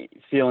really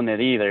feeling it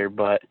either.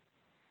 But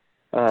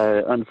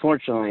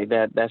unfortunately,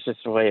 that's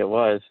just the way it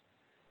was.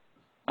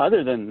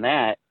 Other than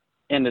that,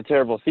 and the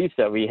terrible seats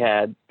that we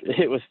had,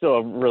 it was still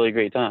a really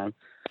great time.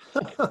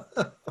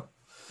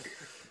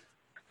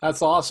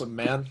 That's awesome,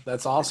 man.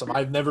 That's awesome.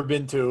 I've never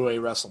been to a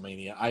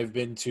WrestleMania. I've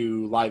been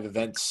to live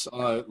events,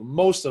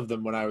 most of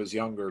them when I was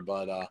younger,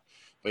 but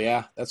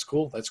yeah, that's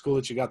cool. That's cool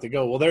that you got to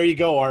go. Well, there you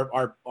go.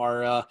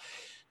 Our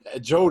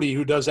Jody,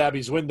 who does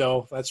Abby's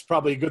Window, that's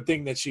probably a good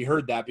thing that she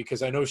heard that,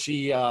 because I know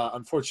she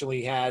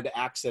unfortunately had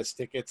access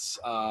tickets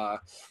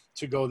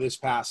to go this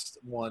past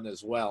one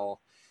as well.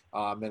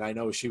 And I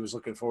know she was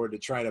looking forward to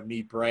trying to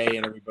meet Bray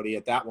and everybody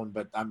at that one,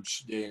 but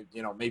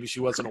maybe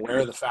she wasn't aware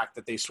of the fact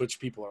that they switched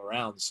people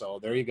around. So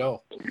there you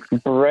go.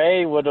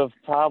 Bray would have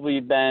probably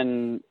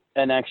been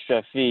an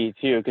extra fee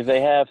too, because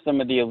they have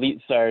some of the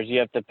elite stars. You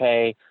have to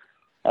pay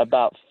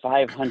about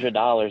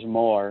 $500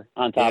 more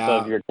on top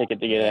of your ticket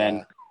to get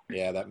in.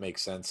 Yeah, that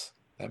makes sense.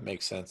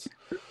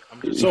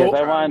 Because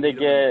I wanted to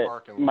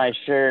get my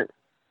shirt.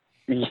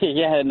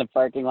 Yeah, in the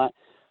parking lot.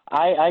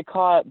 I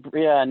caught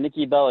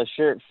Nikki Bella's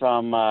shirt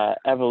from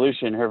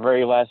Evolution, her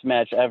very last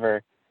match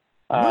ever.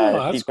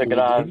 She took it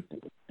off.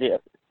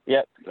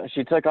 Yep.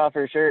 She took off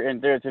her shirt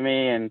and threw it to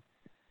me, and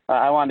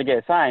I wanted to get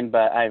it signed,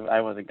 but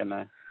I wasn't going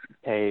to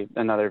pay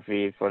another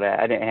fee for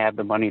that. I didn't have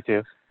the money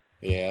to.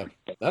 Yeah,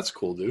 that's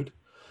cool, dude.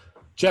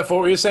 Jeff,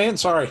 what were you saying?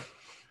 Sorry.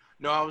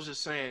 No, I was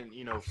just saying,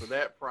 for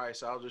that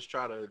price, I'll just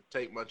try to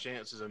take my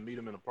chances and meet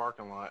him in a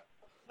parking lot.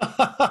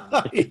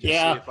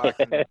 Yeah. See if I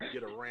can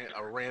get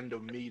a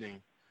random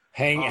meeting.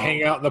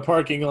 Hang out in the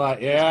parking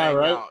lot. Yeah,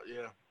 right.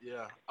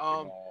 Yeah.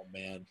 Oh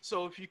man.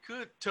 So if you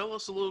could tell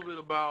us a little bit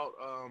about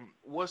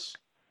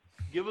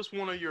give us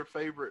one of your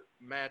favorite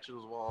matches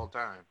of all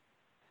time.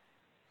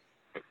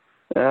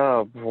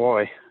 Oh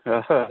boy.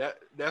 That's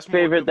more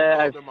favorite that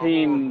I've than my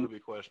seen. movie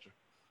question.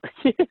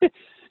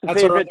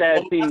 Favorite that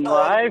I've seen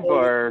live,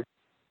 or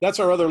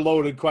that's our other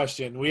loaded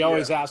question. We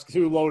always ask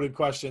two loaded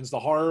questions: the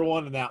horror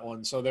one and that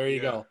one. So there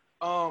you go.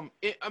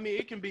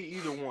 It can be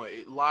either one,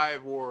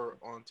 live or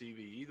on TV.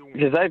 Either one.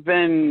 Because I've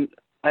been,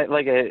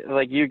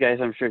 like you guys,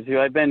 I'm sure too.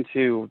 I've been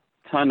to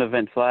a ton of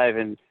events live,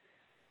 and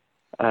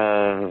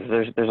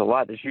there's a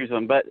lot to choose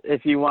from. But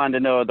if you wanted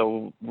to know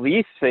the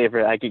least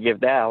favorite, I could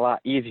give that a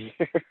lot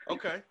easier.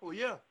 Okay. Well,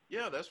 yeah,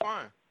 that's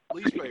fine.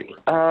 Least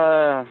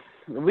favorite.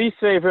 Least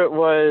favorite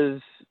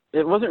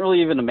wasn't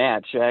really even a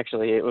match.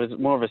 Actually, it was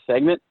more of a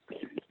segment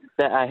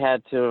that I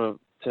had to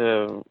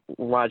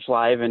watch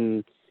live,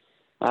 and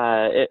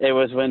it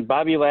was when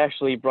Bobby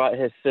Lashley brought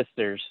his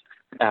sisters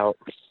out.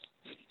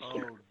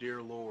 Oh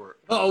dear Lord.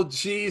 Oh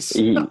jeez.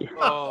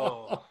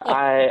 Oh.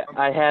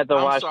 I had to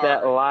watch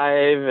that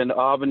live in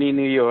Albany,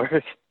 New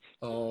York.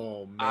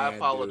 Oh man. I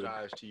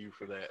apologize to you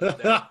for that.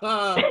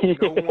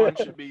 No one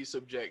should be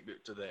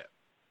subjected to that.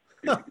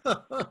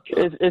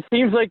 It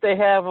seems like they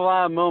have a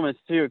lot of moments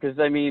too, because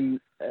I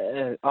mean,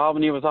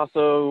 Albany was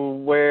also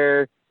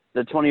where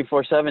the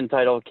 24/7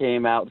 title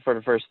came out for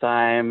the first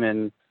time,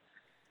 and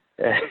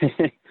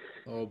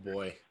oh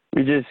boy.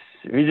 We just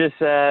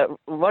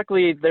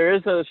luckily there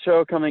is a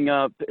show coming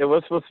up. It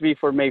was supposed to be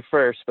for May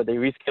 1st, but they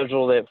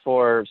rescheduled it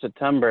for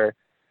September.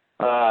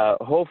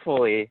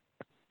 Hopefully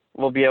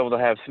we'll be able to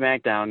have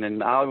SmackDown,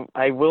 and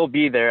I will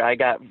be there. I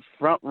got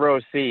front row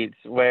seats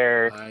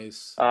where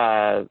nice.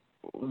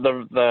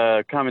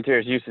 The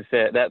commentators used to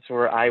sit. That's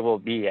where I will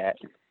be at.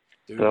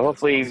 Dude, so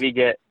hopefully we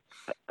get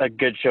a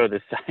good show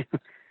this time.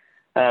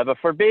 But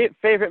for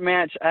favorite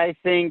match, I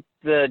think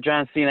the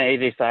John Cena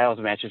AJ Styles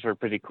matches were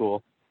pretty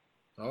cool.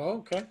 Oh,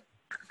 okay.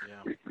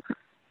 Yeah.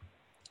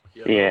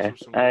 Those were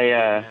some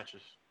good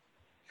matches.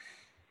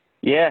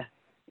 Yeah.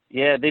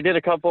 They did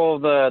a couple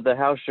of the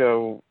house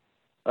show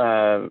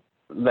that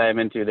I'm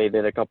into. They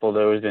did a couple of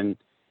those, and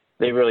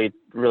they really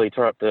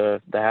tore up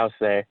the house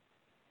there.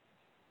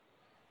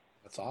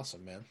 That's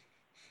awesome, man.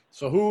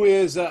 So who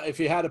is if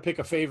you had to pick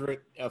a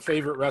favorite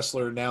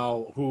wrestler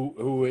now,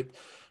 who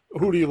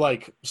do you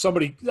like?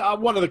 Somebody,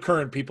 one of the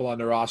current people on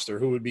the roster.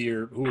 Who would be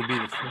the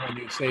one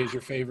you'd say is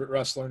your favorite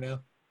wrestler now?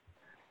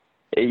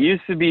 It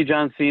used to be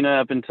John Cena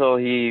up until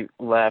he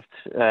left.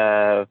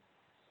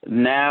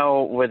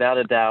 Now, without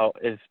a doubt,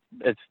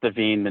 it's The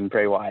Fiend and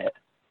Bray Wyatt.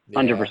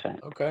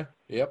 100%. Okay.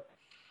 Yep.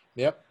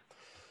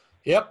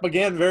 Yep,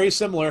 again, very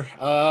similar.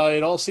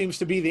 It all seems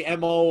to be the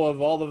MO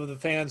of all of the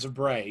fans of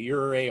Bray.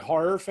 You're a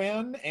horror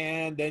fan,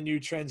 and then you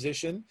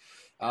transition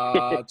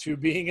to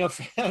being a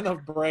fan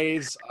of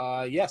Bray's.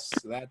 Yes,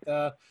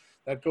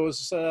 that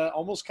goes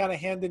almost kind of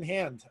hand in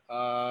hand.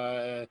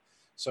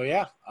 So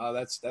yeah,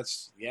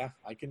 that's yeah,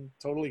 I can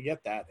totally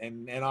get that,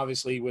 and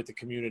obviously with the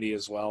community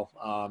as well.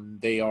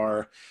 They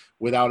are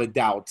without a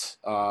doubt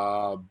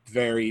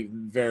very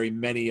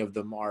many of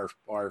them are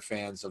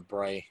fans of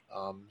Bray.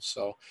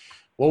 So.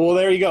 Well,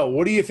 there you go.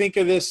 What do you think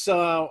of this?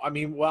 Well,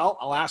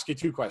 I'll ask you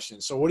two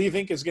questions. So what do you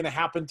think is going to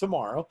happen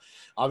tomorrow?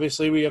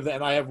 Obviously, we have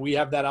that, we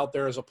have that out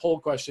there as a poll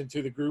question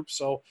to the group.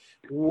 So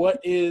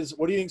what do you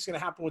think is going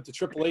to happen with the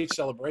Triple H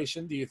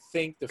celebration? Do you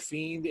think the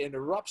Fiend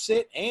interrupts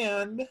it?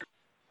 And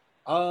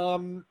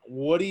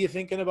what are you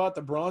thinking about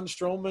the Braun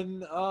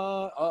Strowman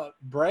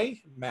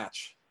Bray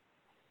match?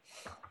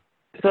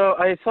 So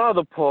I saw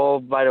the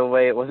poll. By the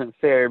way, it wasn't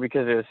fair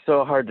because it was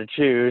so hard to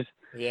choose.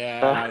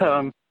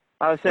 Yeah.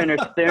 I was sitting there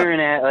staring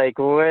at like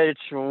which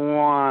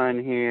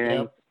one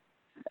here.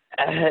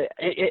 Yep.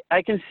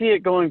 I can see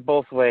it going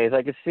both ways.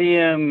 I could see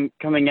him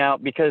coming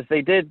out because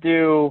they did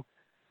do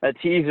a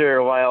teaser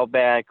a while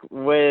back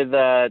with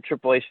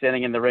Triple H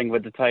standing in the ring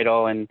with the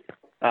title, and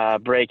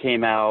Bray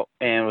came out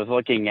and was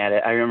looking at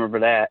it. I remember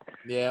that.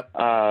 Yep.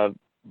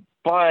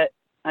 But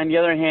on the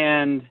other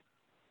hand,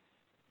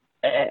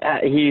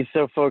 he's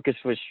so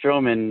focused with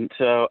Strowman,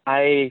 so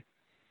I'm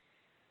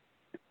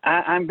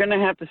gonna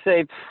have to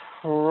say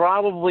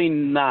probably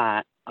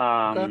not.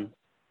 Okay.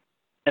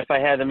 If I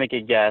had to make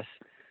a guess,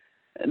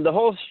 the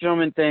whole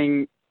Strowman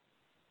thing,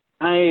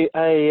 I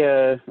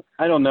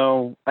don't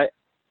know.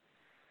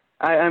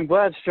 I'm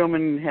glad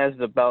Strowman has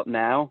the belt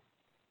now,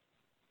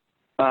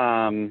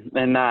 and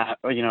not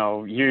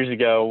years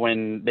ago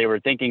when they were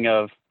thinking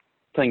of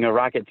putting a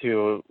rocket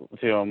to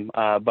him.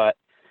 But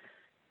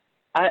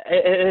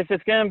if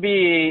it's gonna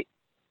be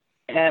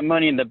at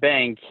Money in the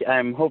Bank,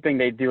 I'm hoping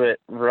they do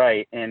it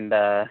right, and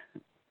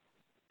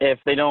if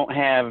they don't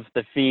have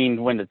the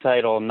Fiend win the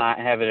title, not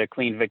have it a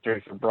clean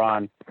victory for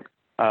Braun,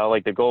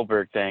 like the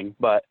Goldberg thing.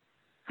 But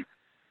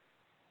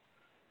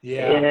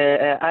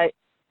yeah,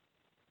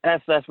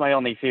 that's my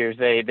only fears.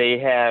 They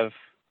have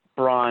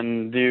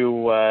Braun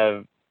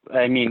do.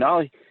 He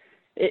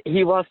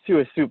lost to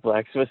a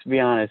suplex. Let's be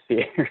honest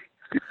here.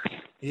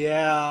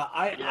 Yeah,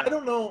 I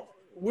don't know.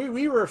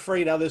 We were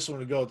afraid how this one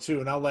would go too,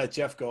 and I'll let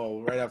Jeff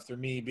go right after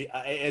me.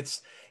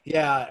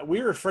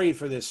 We were afraid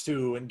for this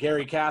too. And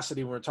Gary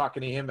Cassidy, when we were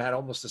talking to him, had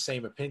almost the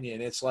same opinion.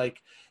 It's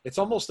like it's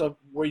almost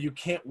where you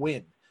can't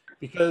win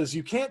because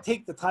you can't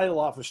take the title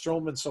off of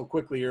Strowman so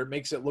quickly, or it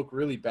makes it look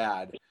really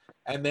bad.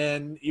 And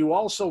then you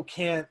also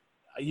can't.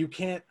 I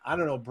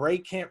don't know. Bray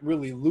can't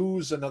really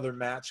lose another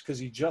match because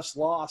he just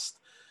lost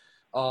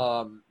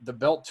the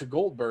belt to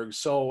Goldberg.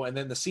 So, and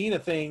then the Cena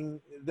thing,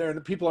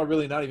 people are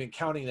really not even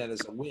counting that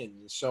as a win.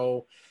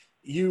 So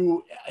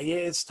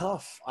it's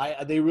tough.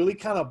 They really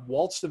kind of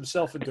waltzed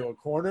themselves into a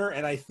corner,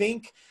 and I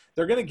think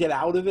they're going to get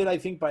out of it. I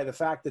think by the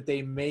fact that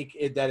they make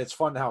it that it's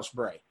Funhouse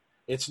Bray.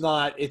 It's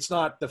not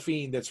the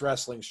Fiend that's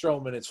wrestling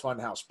Strowman. It's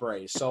Funhouse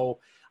Bray. So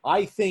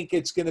I think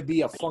it's going to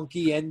be a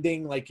funky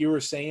ending, like you were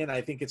saying.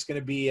 I think it's going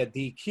to be a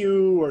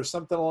DQ or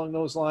something along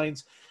those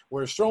lines,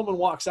 where Strowman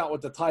walks out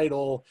with the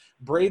title.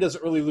 Bray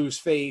doesn't really lose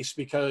face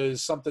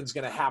because something's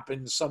going to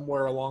happen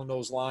somewhere along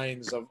those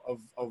lines of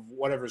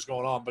whatever's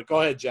going on. But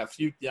go ahead, Jeff.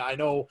 I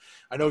know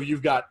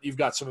you've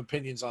got some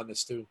opinions on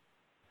this too.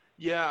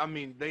 Yeah, I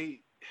mean,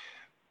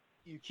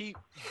 you keep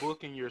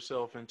booking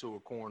yourself into a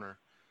corner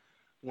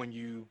when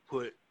you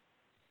put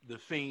the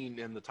Fiend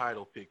in the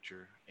title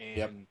picture, and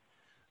yep.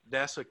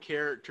 That's a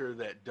character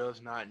that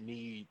does not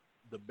need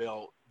the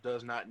belt,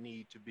 does not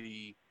need to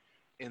be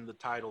in the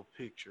title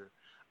picture.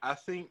 I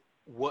think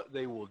what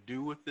they will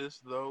do with this,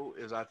 though,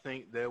 is I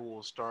think they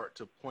will start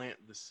to plant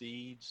the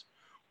seeds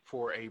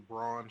for a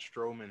Braun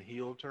Strowman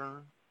heel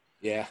turn.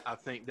 Yeah. I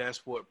think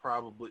that's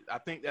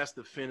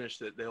the finish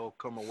that they'll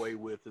come away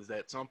with, is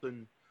that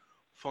something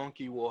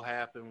funky will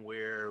happen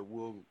where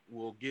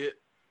we'll get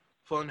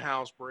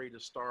Funhouse Bray to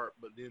start,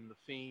 but then the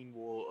Fiend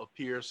will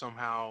appear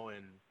somehow,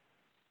 and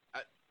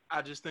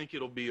I just think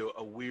it'll be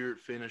a weird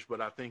finish, but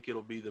I think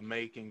it'll be the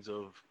makings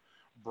of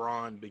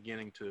Braun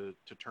beginning to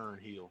turn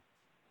heel.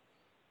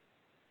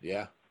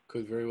 Yeah,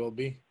 could very well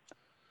be.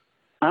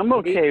 I'm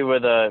okay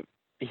with a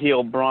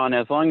heel Braun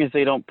as long as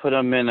they don't put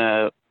him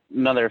in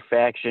another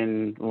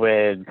faction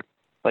with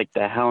like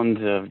the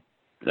Hounds of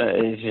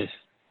just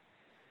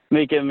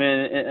make him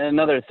in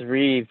another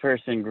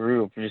 3-person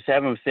group. Just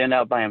have him stand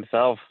out by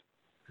himself.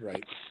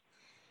 Right.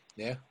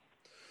 Yeah.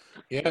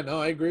 Yeah,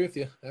 no, I agree with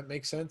you. That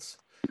makes sense.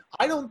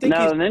 I don't think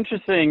Now, an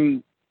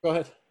interesting... Go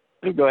ahead.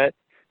 Go ahead.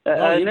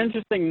 An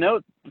interesting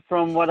note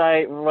from what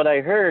I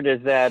heard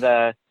is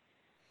that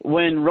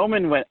when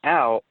Roman went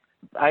out,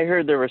 I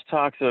heard there was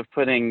talks of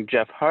putting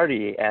Jeff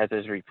Hardy as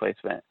his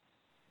replacement.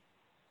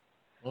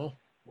 Oh,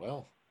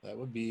 well,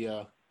 that'd be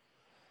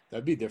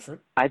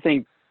different. I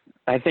think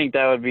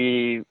that would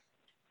be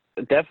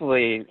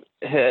definitely,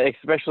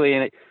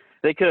 especially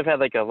they could have had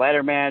like a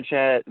ladder match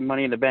at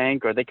Money in the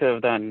Bank, or they could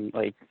have done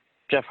like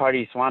Jeff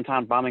Hardy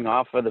swanton bombing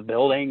off of the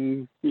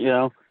building, you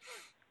know.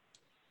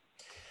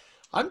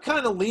 I'm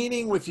kind of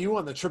leaning with you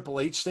on the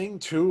Triple H thing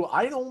too.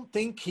 I don't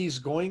think he's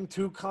going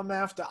to come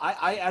after.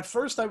 I at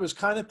first I was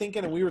kind of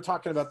thinking, and we were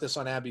talking about this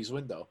on Abby's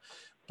window,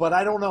 but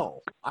I don't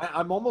know.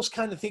 I'm almost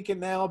kind of thinking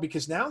now,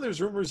 because now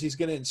there's rumors he's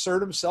going to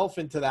insert himself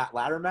into that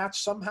ladder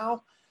match somehow.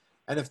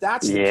 And if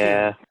that's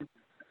the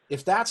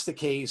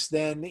case,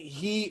 then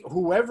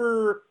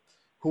whoever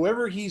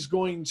he's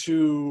going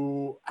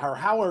to, or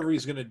however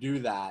he's going to do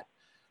that,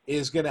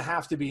 is going to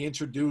have to be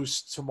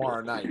introduced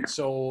tomorrow night.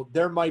 So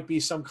there might be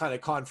some kind of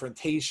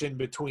confrontation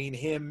between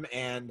him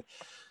and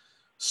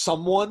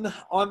someone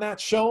on that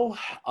show.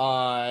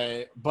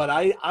 But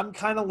I'm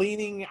kind of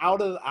leaning out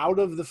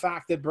of the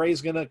fact that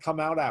Bray's going to come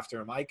out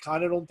after him. I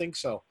kind of don't think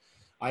so.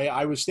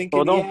 I was thinking.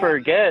 Well, don't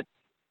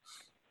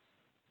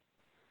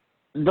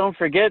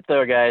forget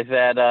though, guys,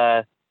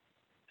 that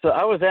so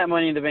I was at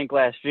Money in the Bank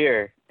last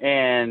year,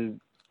 and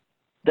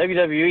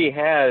WWE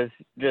has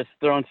just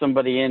thrown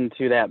somebody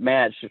into that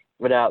match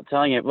without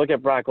telling it. Look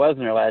at Brock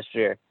Lesnar last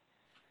year.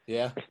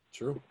 Yeah,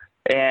 true.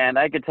 And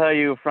I could tell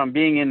you from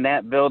being in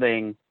that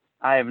building,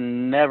 I've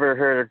never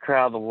heard a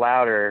crowd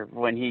louder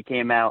when he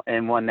came out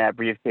and won that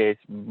briefcase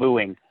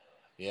booing.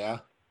 Yeah.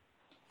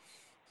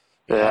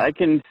 I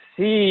can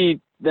see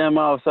them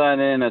all of a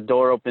sudden, a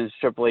door opens,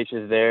 Triple H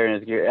is there, and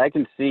his gear. I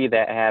can see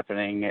that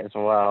happening as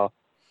well.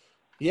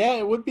 Yeah,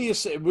 it would be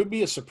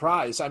a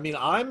surprise. I mean,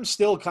 I'm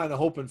still kind of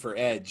hoping for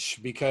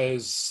Edge,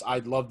 because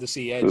I'd love to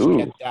see Edge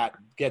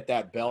get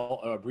that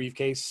belt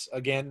briefcase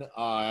again.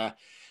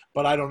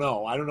 But I don't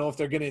know. I don't know if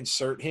they're going to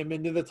insert him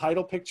into the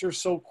title picture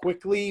so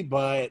quickly,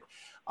 but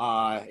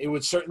it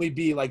would certainly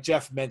be, like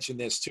Jeff mentioned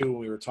this too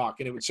when we were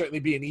talking, it would certainly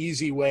be an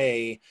easy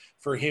way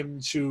for him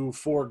to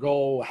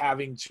forego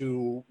having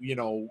to,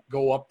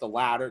 go up the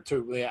ladder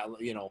to,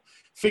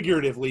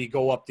 figuratively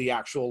go up the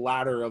actual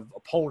ladder of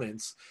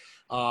opponents.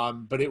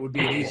 But it would be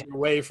an easier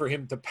way for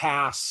him to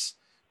pass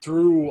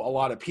through a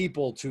lot of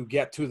people to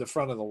get to the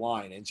front of the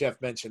line. And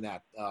Jeff mentioned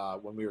that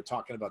when we were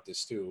talking about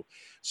this too.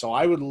 So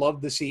I would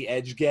love to see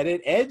Edge get it.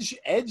 Edge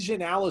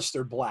and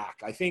Aleister Black.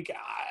 I think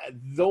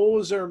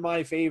those are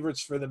my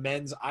favorites for the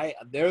men's.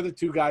 They're the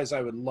two guys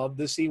I would love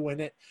to see win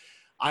it.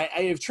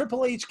 If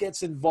Triple H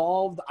gets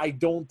involved, I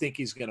don't think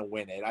he's going to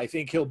win it. I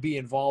think he'll be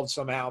involved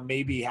somehow,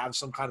 maybe have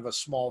some kind of a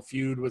small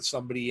feud with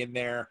somebody in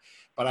there,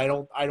 but I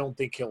don't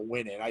think he'll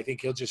win it. I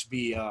think he'll just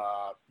be,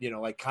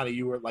 like kind of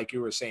you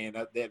were saying,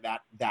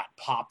 that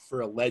pop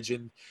for a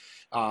legend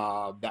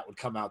that would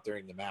come out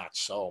during the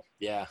match. So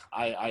yeah,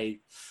 I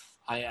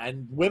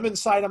and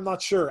women's side, I'm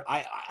not sure.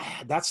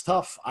 That's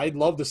tough. I'd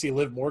love to see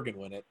Liv Morgan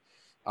win it.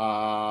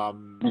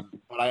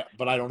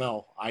 But I don't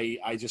know.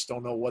 I just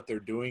don't know what they're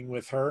doing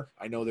with her.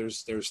 I know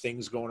there's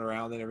things going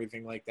around and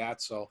everything like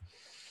that. So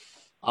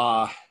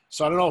I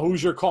don't know.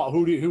 Who's your call?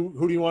 Who do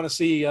you want to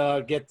see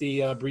get the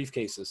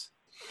briefcases?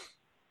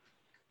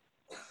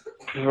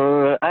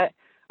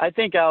 I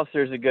think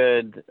Aleister's a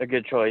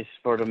good choice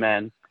for the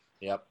men.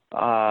 Yep.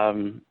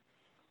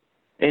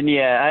 And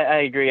yeah,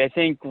 I agree. I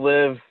think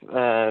Liv,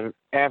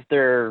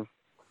 after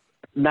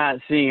not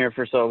seeing her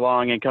for so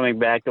long and coming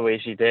back the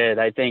way she did,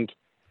 I think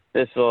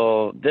this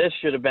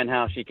should have been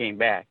how she came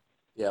back.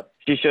 Yep.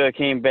 She should have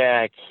came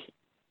back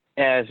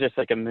as just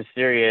like a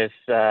mysterious,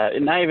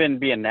 not even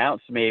be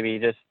announced maybe,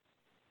 just,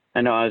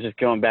 I know I was just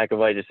going back to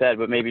what I just said,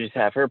 but maybe just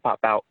have her pop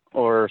out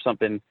or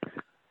something.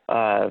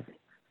 But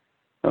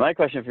my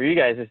question for you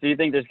guys is, do you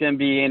think there's going to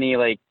be any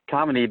like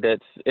comedy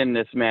bits in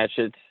this match?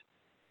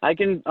 I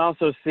can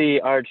also see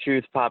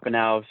R-Truth popping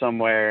out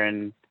somewhere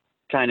and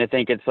trying to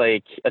think it's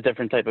like a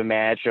different type of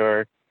match,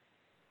 or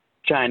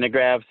trying to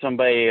grab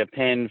somebody a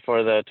pin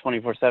for the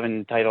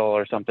 24/7 title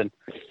or something.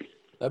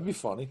 That'd be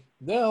funny.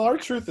 No,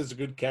 R-Truth is a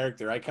good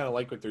character. I kind of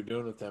like what they're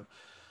doing with him.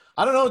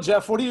 I don't know,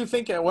 Jeff. What do you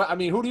think? I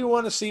mean, who do you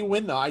want to see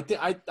win, though? I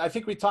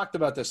think we talked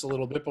about this a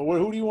little bit, but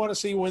who do you want to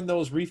see win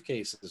those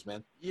briefcases,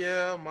 man?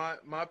 Yeah,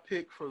 my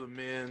pick for the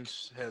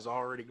men's has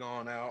already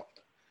gone out.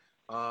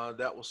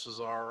 That was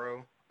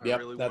Cesaro.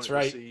 That's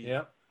right.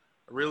 Yeah,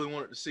 I really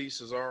wanted to see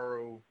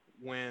Cesaro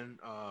win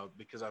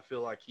because I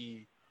feel like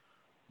he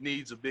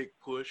needs a big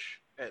push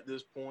at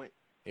this point.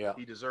 Yeah,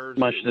 he deserves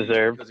much it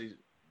deserved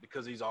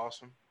because he's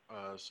awesome.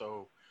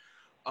 So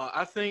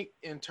I think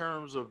in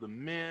terms of the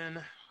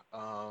men,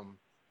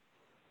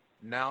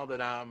 now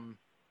that I'm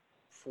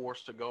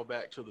forced to go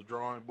back to the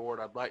drawing board,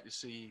 I'd like to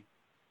see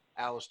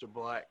Aleister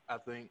Black.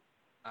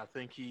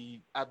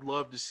 I'd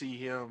love to see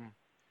him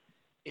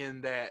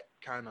in that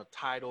kind of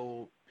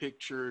title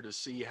picture to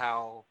see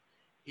how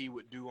he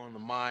would do on the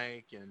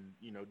mic and,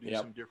 do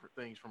some different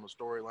things from a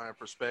storyline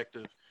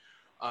perspective.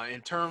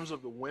 In terms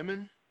of the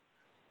women,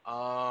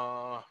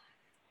 I'm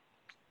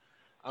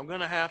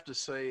going to have to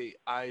say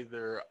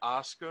either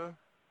Asuka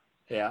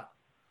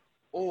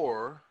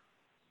or,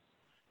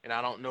 and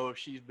I don't know if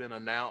she's been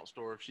announced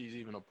or if she's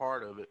even a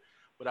part of it,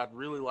 but I'd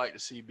really like to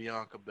see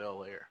Bianca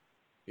Belair.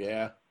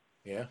 Yeah.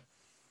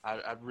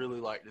 I'd really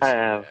like to see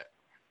that.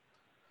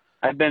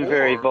 I've been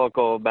very Or-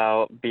 vocal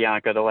about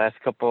Bianca the last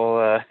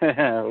couple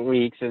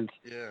weeks. It's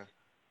Yeah.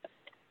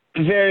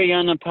 very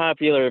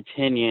unpopular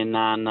opinion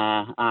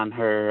on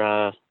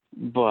her,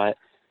 but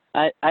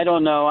I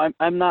don't know.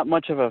 I'm not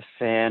much of a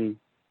fan.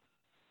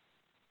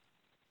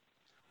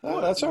 Oh,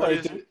 that's all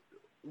right, dude.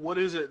 What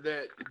is it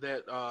that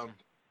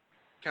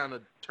kind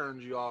of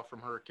turns you off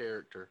from her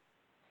character?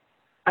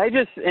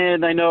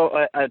 And I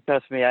know,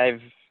 trust me,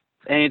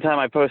 anytime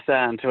I post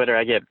that on Twitter,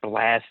 I get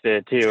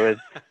blasted too.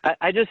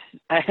 I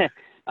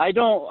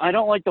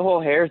don't like the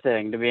whole hair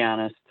thing, to be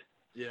honest.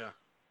 Yeah.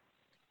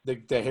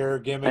 The hair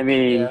gimmick. I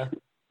mean, yeah.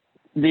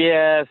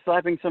 Yeah,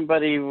 slapping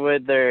somebody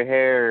with their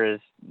hair is,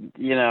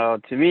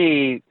 to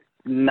me,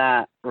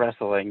 not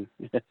wrestling.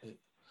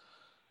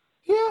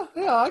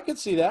 Yeah, I can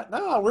see that.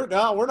 No, we're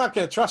not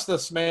going to trust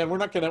this, man. We're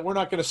not going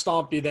to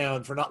stomp you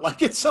down for not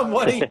liking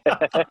somebody.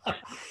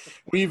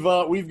 We've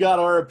got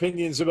our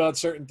opinions about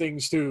certain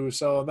things too.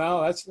 So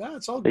no,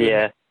 that's all good.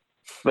 Yeah,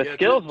 but Yeah,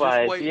 skills just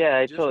wise, wait, yeah,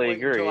 I just totally wait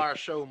agree. until our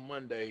show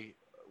Monday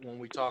when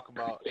we talk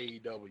about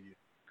AEW.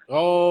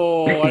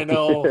 Oh, I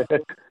know.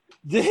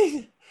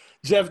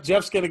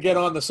 Jeff's going to get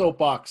on the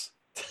soapbox.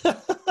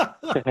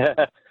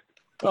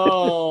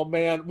 Oh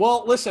man.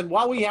 Well, listen,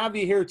 while we have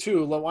you here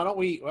too, why don't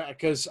we,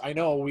 because I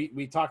know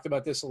we talked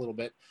about this a little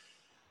bit.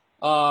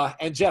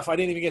 And Jeff, I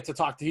didn't even get to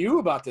talk to you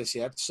about this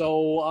yet.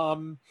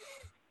 So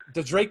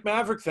the Drake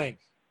Maverick thing,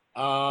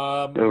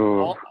 all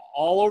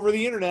over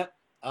the internet.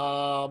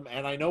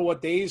 And I know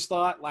what Days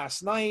thought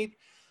last night.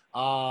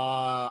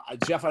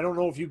 Jeff, I don't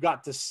know if you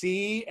got to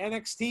see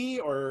NXT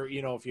or,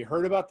 if you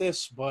heard about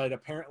this, but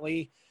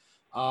apparently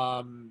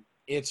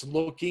it's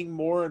looking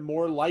more and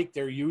more like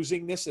they're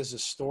using this as a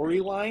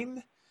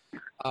storyline,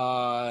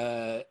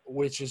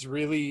 which is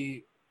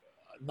really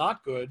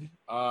not good,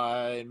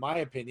 in my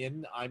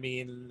opinion. I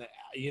mean,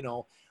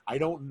 I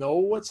don't know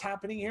what's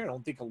happening here. I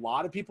don't think a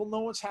lot of people know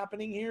what's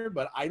happening here,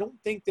 but I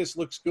don't think this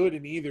looks good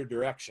in either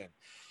direction.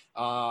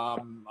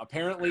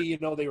 Apparently,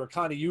 they were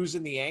kind of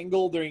using the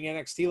angle during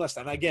NXT last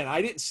time. Again,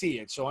 I didn't see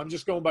it, so I'm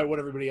just going by what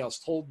everybody else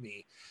told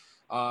me.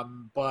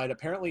 But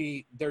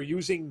apparently they're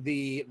using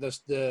the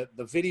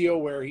video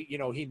where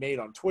he made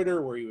on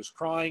Twitter where he was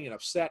crying and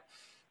upset.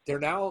 They're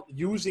now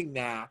using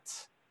that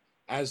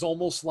as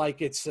almost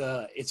like it's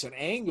an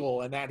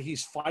angle and that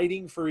he's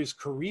fighting for his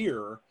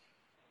career.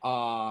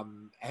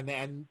 And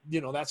then,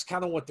 that's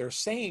kind of what they're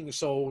saying.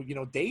 So,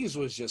 Days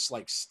was just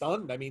like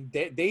stunned. I mean,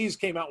 Days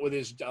came out with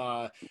his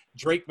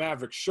Drake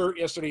Maverick shirt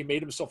yesterday. He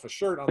made himself a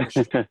shirt on the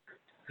street,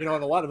 and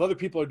a lot of other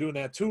people are doing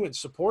that too in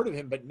support of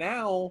him. But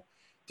now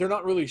they're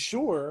not really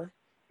sure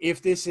if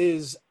this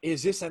is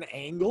this an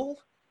angle?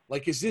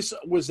 Like,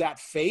 was that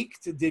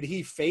faked? Did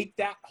he fake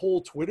that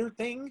whole Twitter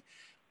thing?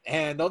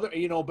 And other,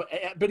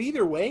 but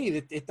either way,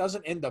 it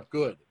doesn't end up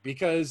good,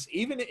 because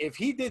even if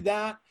he did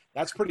that,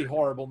 that's pretty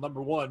horrible.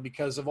 Number one,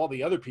 because of all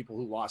the other people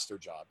who lost their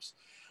jobs.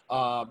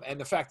 And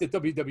the fact that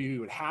WWE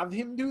would have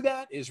him do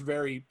that is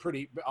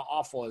pretty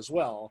awful as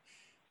well.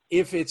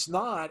 If it's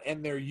not,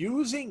 and they're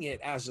using it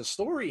as a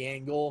story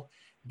angle,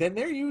 then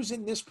they're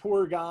using this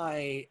poor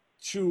guy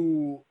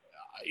to,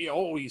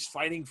 he's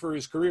fighting for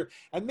his career.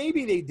 And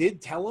maybe they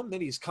did tell him that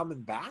he's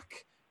coming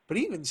back, but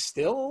even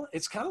still,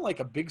 it's kind of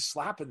like a big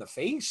slap in the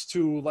face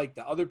to like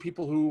the other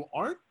people who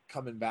aren't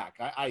coming back.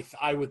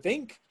 I would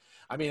think.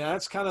 I mean,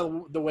 that's kind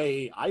of the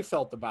way I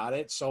felt about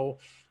it. So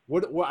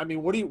what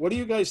do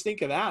you guys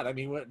think of that? I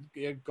mean,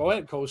 go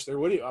ahead, Coaster.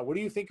 What do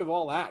you think of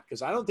all that?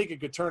 Because I don't think it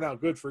could turn out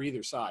good for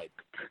either side.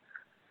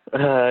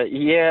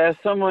 Yeah,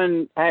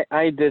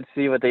 I did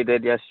see what they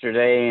did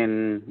yesterday,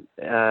 and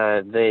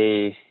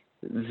they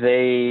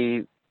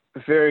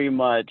very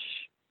much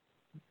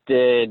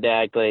did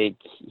act like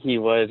he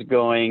was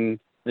going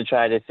to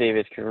try to save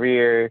his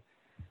career.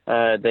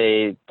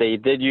 They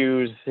did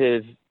use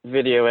his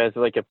video as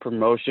like a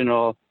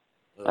promotional.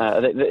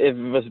 It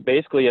was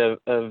basically a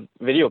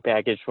video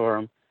package for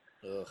him.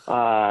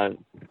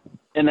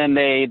 And then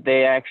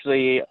they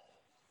actually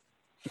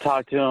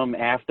talked to him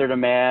after the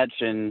match,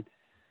 and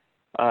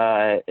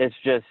it's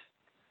just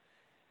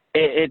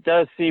it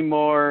does seem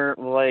more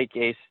like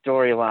a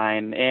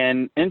storyline.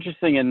 And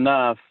interesting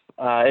enough,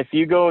 if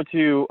you go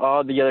to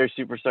all the other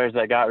superstars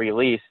that got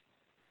released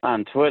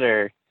on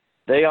Twitter,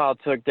 they all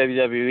took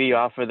WWE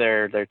off of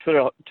their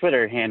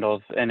Twitter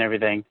handles and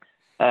everything.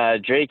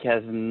 Drake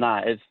has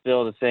not. It's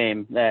still the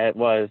same that it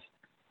was.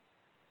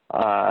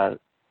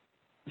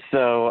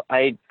 So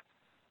I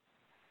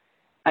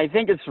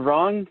think it's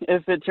wrong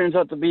if it turns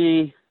out to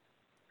be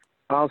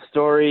all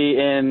story,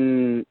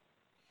 and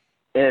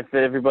if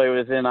everybody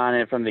was in on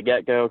it from the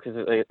get-go,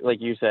 because like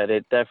you said,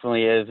 it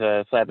definitely is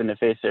a slap in the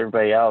face to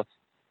everybody else.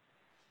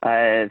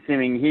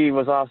 Seeming he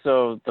was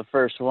also the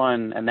first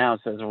one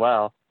announced as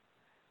well.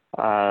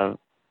 But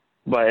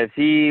if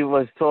he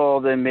was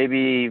told, and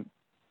maybe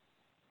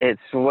it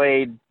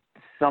swayed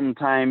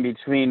sometime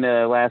between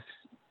the last,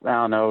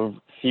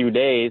 few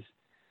days,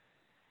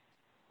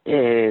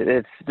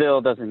 it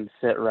still doesn't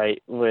sit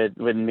right with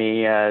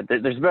me.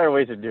 There's better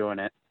ways of doing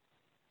it.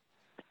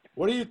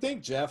 What do you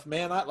think, Jeff?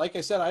 Man, like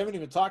I said, I haven't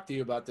even talked to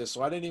you about this,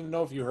 so I didn't even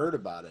know if you heard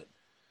about it.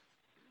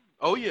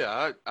 Oh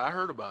yeah, I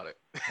heard about it.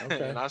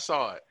 Okay. And I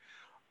saw it.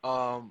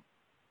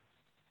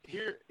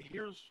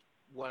 Here's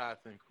what I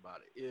think about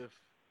it.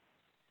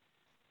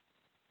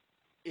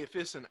 If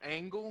it's an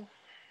angle,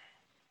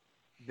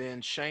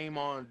 then shame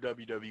on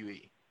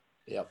WWE.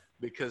 Yep.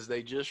 Because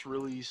they just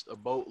released a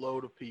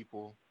boatload of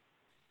people,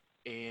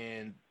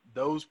 and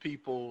those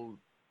people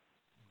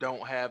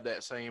don't have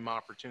that same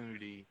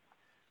opportunity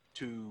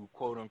to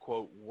quote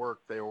unquote work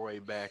their way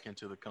back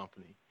into the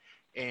company.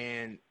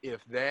 And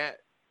if that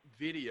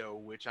video,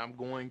 which I'm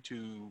going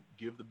to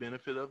give the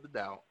benefit of the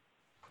doubt,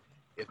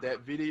 if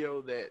that video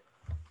that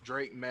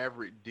Drake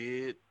Maverick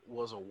did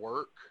was a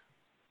work,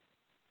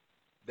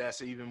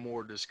 that's even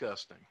more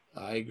disgusting.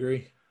 I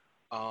agree.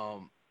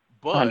 But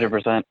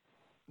 100%.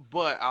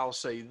 But I'll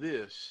say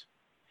this.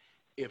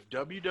 If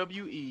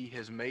WWE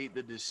has made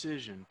the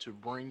decision to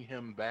bring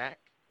him back,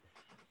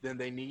 then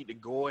they need to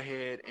go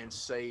ahead and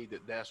say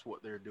that that's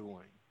what they're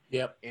doing.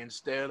 Yep.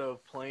 Instead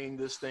of playing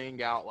this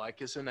thing out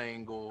like it's an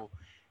angle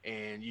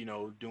and,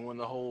 doing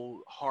the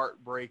whole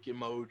heartbreak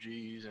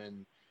emojis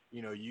and,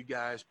 you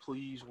guys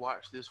please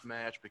watch this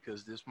match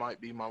because this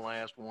might be my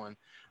last one,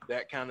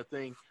 that kind of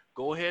thing.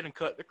 Go ahead and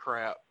cut the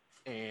crap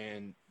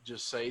and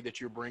just say that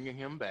you're bringing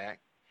him back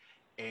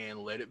and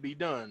let it be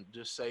done.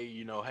 Just say,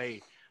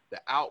 hey,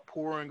 the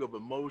outpouring of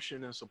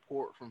emotion and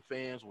support from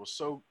fans was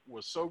so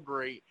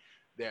great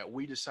that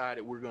we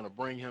decided we're going to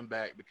bring him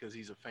back because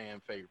he's a fan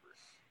favorite.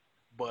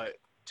 But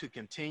to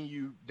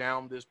continue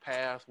down this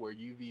path where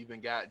you've even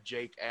got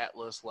Jake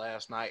Atlas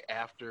last night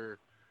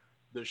after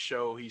the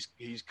show,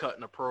 he's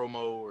cutting a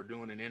promo or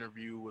doing an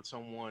interview with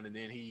someone, and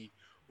then he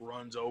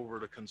runs over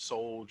to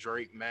console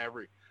Drake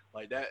Maverick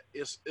like that.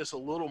 It's a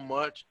little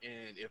much.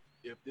 And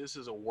if this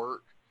is a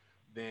work,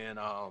 then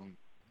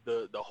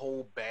the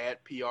whole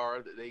bad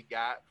PR that they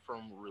got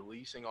from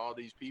releasing all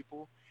these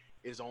people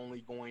is only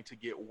going to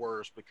get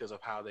worse because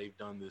of how they've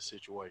done this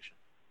situation.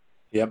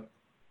 Yep.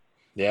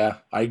 Yeah,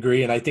 I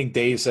agree. And I think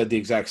Dave said the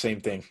exact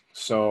same thing.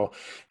 So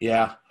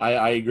yeah,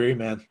 I agree,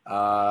 man.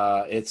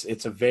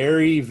 It's a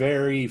very,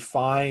 very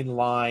fine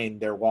line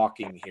they're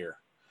walking here.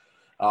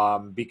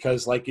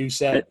 Because like you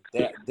said,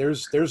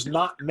 there's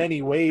not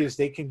many ways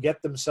they can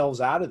get themselves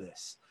out of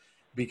this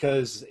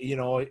because,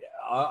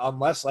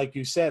 unless, like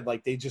you said,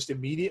 like they just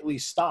immediately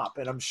stop.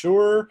 And I'm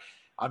sure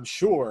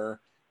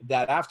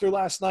that after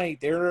last night,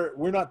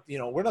 we're not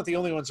the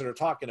only ones that are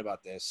talking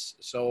about this.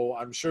 So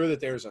I'm sure that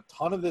there's a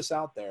ton of this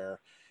out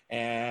there,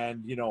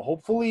 and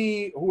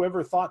hopefully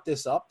whoever thought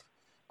this up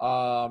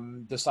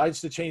decides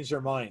to change their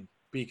mind,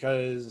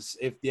 because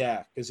if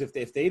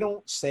they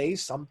don't say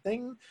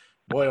something,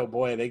 boy oh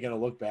boy, they're gonna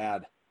look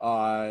bad.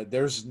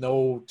 There's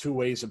no two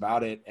ways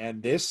about it.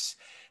 And this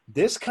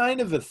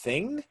kind of a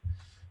thing,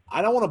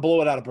 I don't want to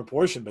blow it out of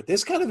proportion, but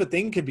this kind of a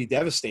thing can be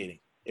devastating.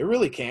 It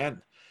really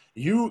can.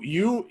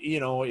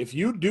 If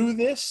you do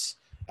this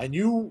and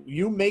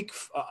you make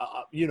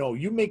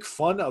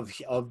fun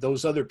of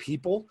those other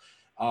people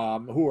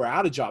who are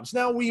out of jobs.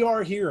 Now we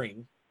are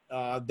hearing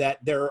that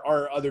there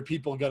are other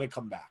people going to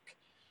come back,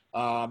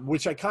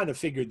 which I kind of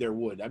figured there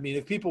would. I mean,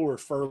 if people were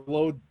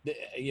furloughed,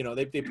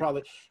 they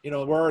probably, we're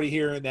already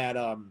hearing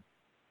that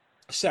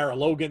Sarah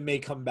Logan may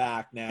come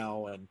back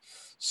now, and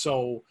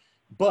so,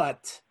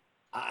 but.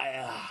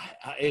 I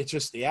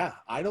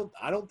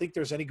don't think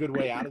there's any good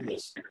way out of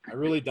this. I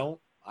really don't.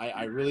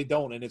 I really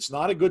don't. And it's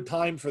not a good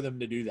time for them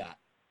to do that.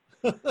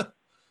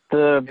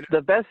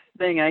 The best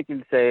thing I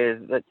can say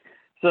is that,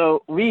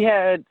 so we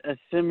had a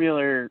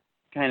similar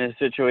kind of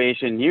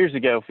situation years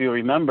ago, if you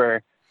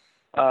remember.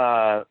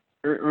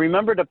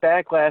 Remember the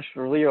backlash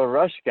Lio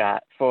Rush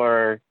got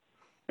for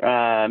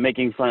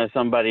making fun of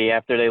somebody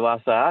after they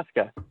lost to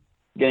Asuka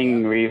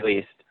getting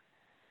released.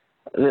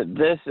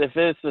 If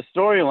it's the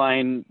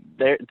storyline,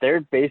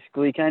 they're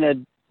basically kind of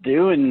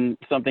doing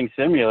something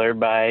similar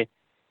by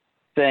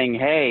saying,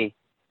 hey,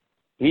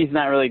 he's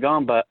not really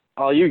gone, but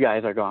all you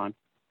guys are gone.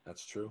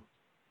 That's true.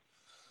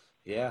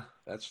 Yeah,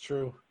 that's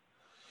true.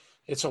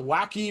 It's a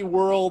wacky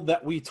world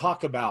that we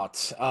talk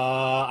about.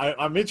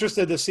 I'm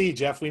interested to see,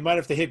 Jeff. We might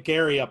have to hit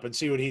Gary up and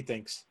see what he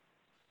thinks.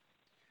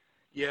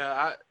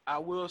 Yeah, I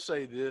will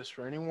say this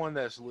for anyone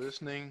that's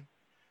listening,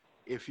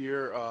 if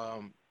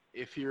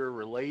you're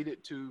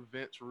related to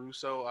Vince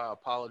Russo, I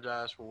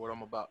apologize for what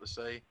I'm about to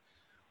say,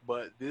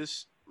 but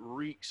this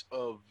reeks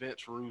of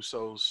Vince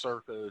Russo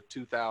circa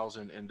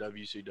 2000 in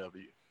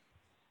WCW.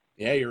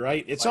 Yeah, you're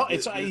right.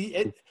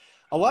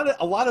 A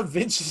lot of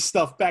Vince's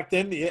stuff back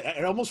then.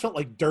 It almost felt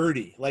like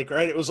dirty,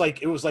 right? It was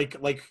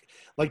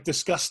like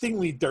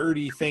disgustingly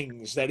dirty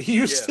things that he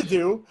used to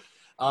do.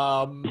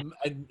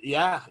 And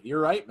yeah, you're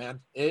right,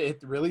 man.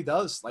 It really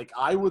does. Like,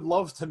 I would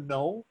love to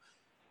know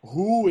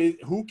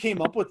who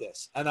came up with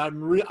this, and I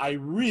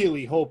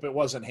really hope it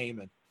wasn't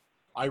Heyman.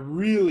 I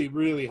really,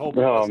 really hope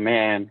it wasn't. Oh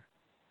man,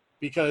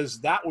 because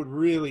that would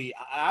really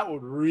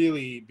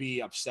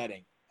be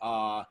upsetting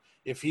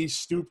if he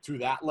stooped to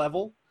that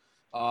level.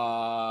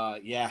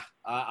 Yeah,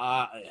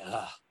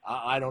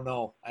 I don't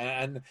know.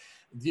 And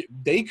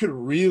they could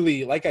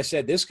really, like I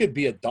said, this could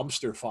be a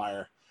dumpster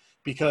fire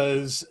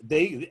because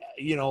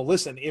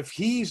listen, if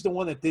he's the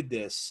one that did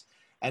this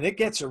and it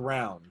gets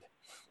around,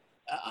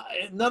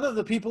 none of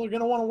the people are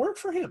going to want to work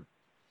for him.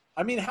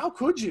 I mean, how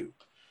could you?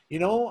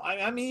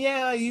 I mean,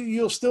 yeah,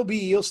 you'll still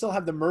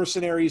have the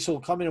mercenaries who'll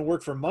come in and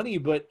work for money,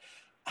 but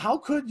how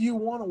could you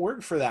want to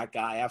work for that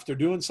guy after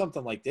doing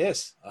something like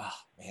this? Oh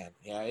man,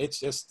 yeah, it's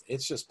just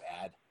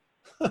bad.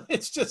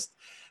 it's just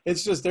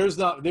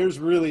there's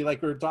really,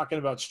 like we were talking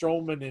about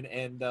Strowman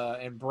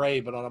and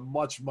Bray, but on a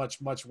much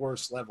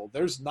worse level.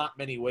 There's not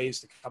many ways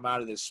to come out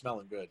of this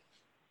smelling good.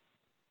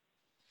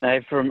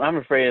 I'm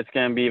afraid it's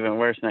going to be even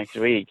worse next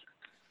week.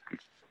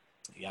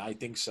 Yeah, I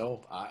think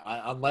so.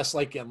 Unless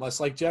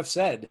like Jeff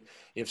said,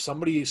 if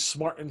somebody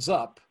smartens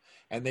up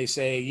and they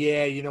say,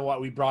 yeah, you know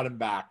what, we brought him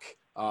back.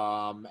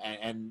 And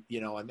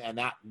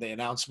that the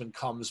announcement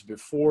comes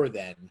before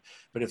then.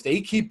 But if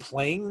they keep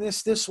playing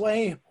this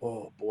way,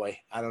 oh boy,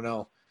 I don't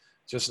know.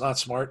 Just not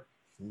smart.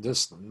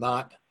 Just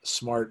not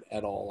smart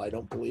at all. I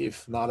don't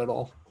believe. Not at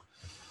all.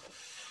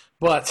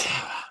 But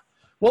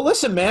well,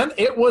 listen, man,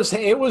 it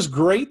was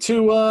great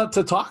to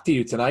talk to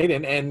you tonight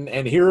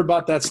and hear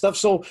about that stuff.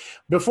 So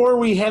before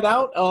we head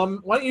out,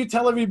 why don't you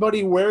tell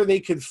everybody where they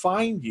could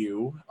find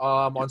you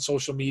on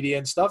social media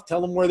and stuff? Tell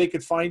them where they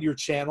could find your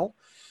channel,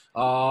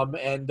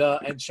 and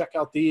check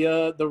out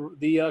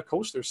the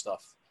coaster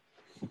stuff.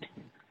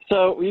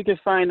 So you can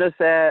find us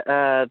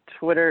at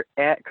Twitter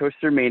at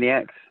Coaster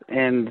Maniacs,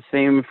 and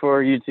same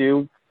for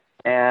YouTube,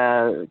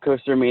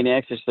 Coaster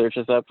Maniacs. Just search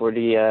us up. We're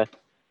the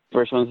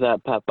first ones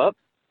that pop up.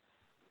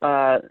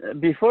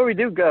 Before we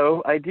do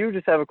go, I do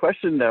just have a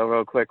question, though,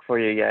 real quick for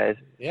you guys.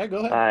 Yeah, go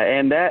ahead.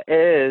 And that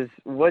is,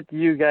 what do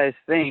you guys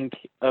think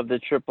of the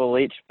Triple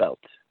H belt?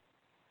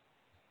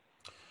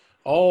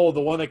 Oh,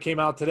 the one that came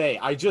out today.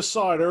 I just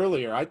saw it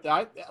earlier.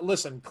 I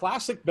listen,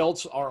 classic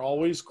belts are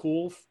always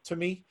cool to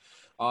me.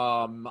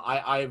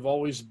 I've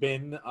always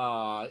been,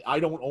 I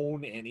don't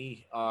own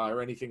any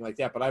or anything like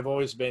that, but I've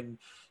always been,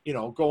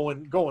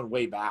 going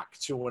way back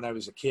to when I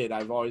was a kid.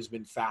 I've always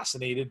been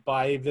fascinated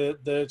by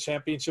the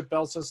championship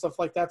belts and stuff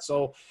like that.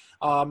 So,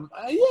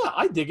 yeah,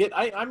 I dig it.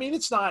 I mean,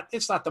 it's not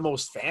the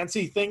most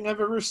fancy thing I've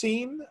ever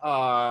seen.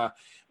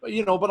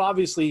 But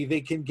obviously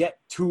they can get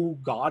too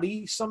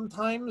gaudy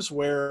sometimes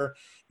where,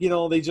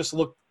 they just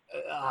look,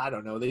 I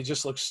don't know, they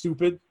just look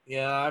stupid.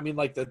 Yeah, I mean,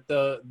 like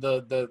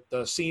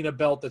the Cena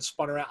belt that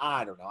spun around.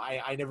 I don't know.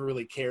 I never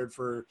really cared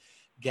for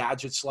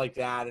gadgets like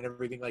that and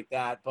everything like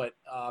that. But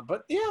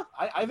yeah,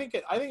 I think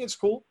it's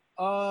cool.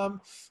 I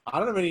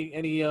don't have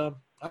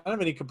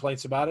any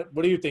complaints about it.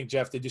 What do you think,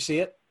 Jeff? Did you see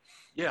it?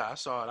 Yeah, I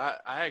saw it.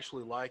 I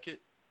actually like it.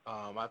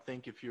 I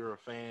think if you're a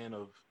fan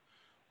of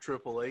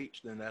Triple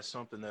H, then that's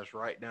something that's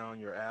right down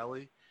your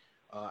alley.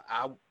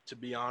 To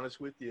be honest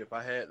with you, if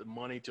I had the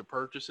money to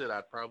purchase it,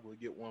 I'd probably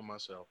get one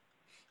myself.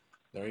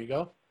 There you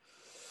go.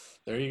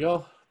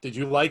 Did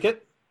you like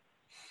it?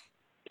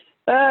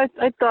 I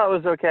thought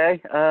it was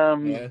okay.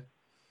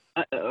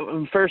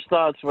 Yeah. First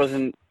thoughts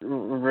wasn't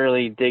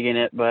really digging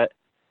it, but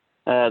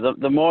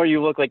the more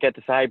you look at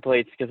the side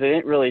plates, because they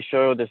didn't really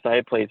show the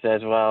side plates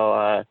as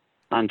well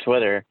on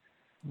Twitter,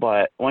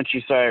 but once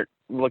you start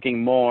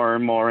looking more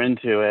and more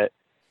into it,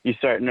 you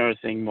start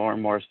noticing more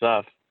and more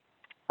stuff.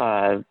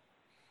 For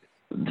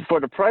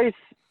the price,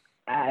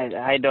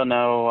 I don't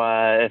know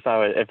if I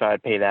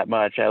would pay that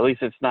much. At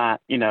least it's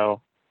not,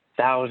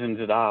 thousands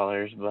of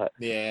dollars. But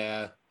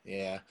yeah.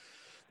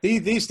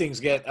 These things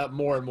get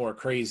more and more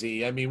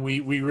crazy. I mean,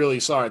 we really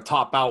saw it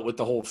top out with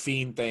the whole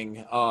Fiend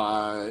thing,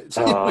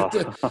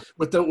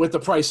 with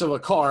the price of a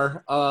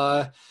car.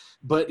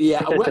 But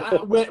yeah,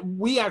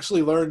 we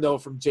actually learned though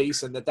from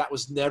Jason that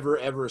was never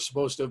ever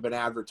supposed to have been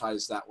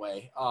advertised that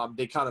way.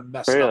 They kind of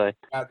messed up.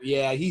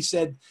 Yeah, he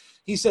said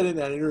in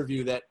that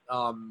interview that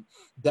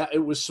that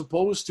it was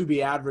supposed to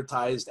be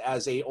advertised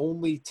as a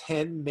only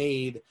 10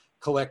 made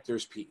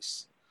collector's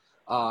piece.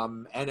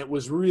 And it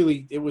was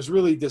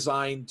really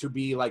designed to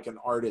be like an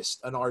art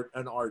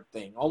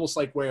thing, almost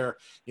like where,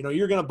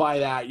 you're going to buy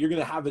that, you're going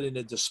to have it in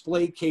a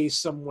display case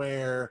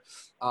somewhere,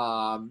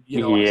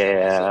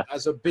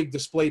 as a big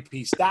display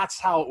piece. That's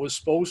how it was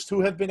supposed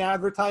to have been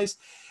advertised.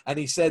 And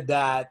he said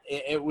that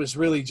it was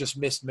really just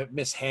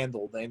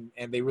mishandled, and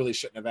they really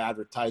shouldn't have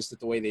advertised it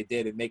the way they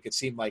did and make it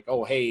seem like,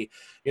 oh, hey,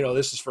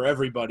 this is for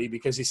everybody,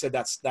 because he said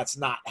that's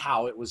not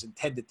how it was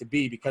intended to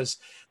be, because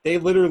they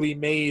literally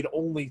made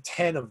only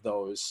 10 of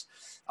those.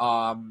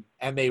 And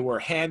they were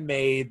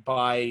handmade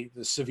by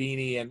the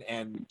Savini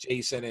and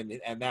Jason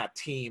and that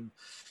team.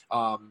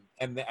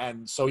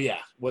 And so, yeah,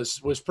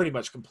 was pretty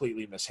much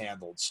completely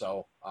mishandled.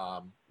 So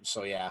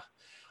yeah.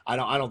 I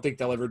don't think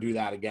they'll ever do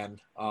that again.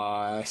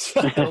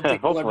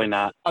 Hopefully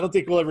not. I don't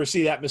think we'll ever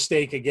see that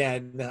mistake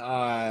again.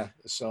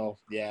 So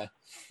yeah.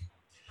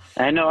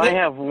 I know I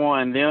have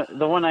one.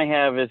 The one I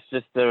have is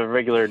just the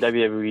regular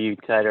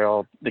WWE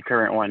title, the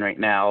current one right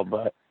now,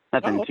 but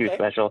nothing too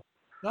special.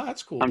 No,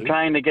 that's cool. I'm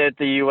trying to get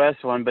the US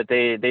one, but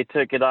they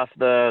took it off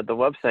the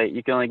website.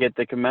 You can only get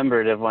the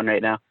commemorative one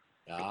right now.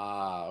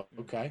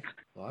 Okay.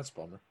 Well, that's a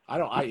bummer. I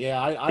don't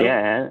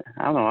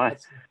know why.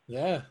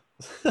 Yeah.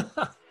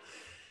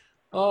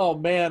 Oh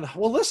man.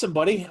 Well, listen,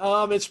 buddy.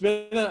 It's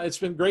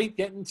been great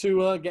getting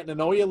to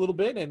know you a little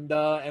bit, and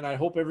I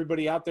hope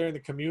everybody out there in the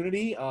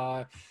community,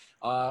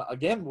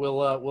 again,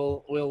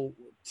 will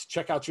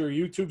check out your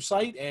YouTube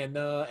site, and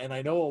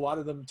I know a lot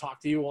of them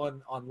talk to you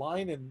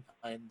online, and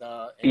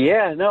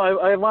yeah. No,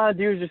 I want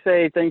to just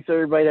say thanks to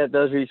everybody that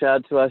does reach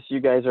out to us. You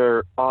guys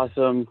are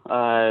awesome.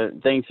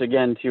 Thanks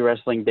again to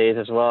Wrestling Days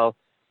as well.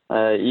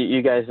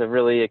 You guys have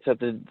really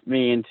accepted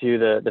me into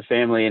the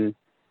family, and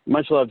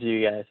much love to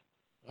you guys.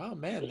 Oh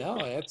man, no,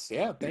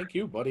 thank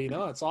you, buddy.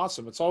 No, it's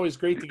awesome. It's always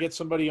great to get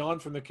somebody on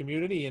from the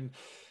community and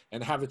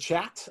have a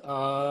chat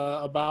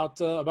about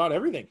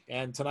everything.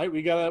 And tonight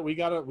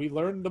we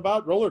learned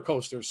about roller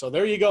coasters. So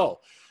there you go.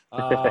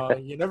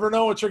 You never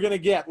know what you're going to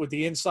get with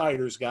the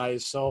insiders,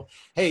 guys. So,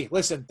 hey,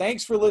 listen,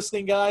 thanks for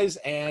listening, guys.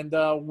 And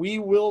we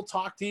will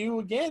talk to you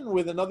again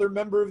with another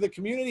member of the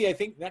community. I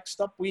think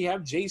next up we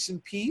have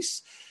Jason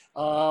Peace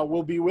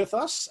will be with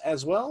us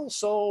as well.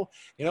 So,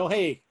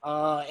 hey,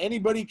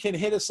 anybody can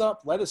hit us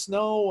up. Let us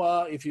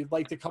know if you'd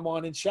like to come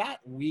on and chat.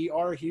 We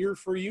are here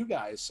for you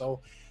guys.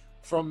 So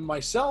from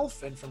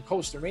myself and from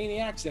Coaster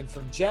Maniacs and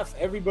from Jeff,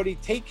 everybody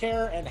take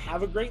care and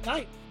have a great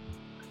night.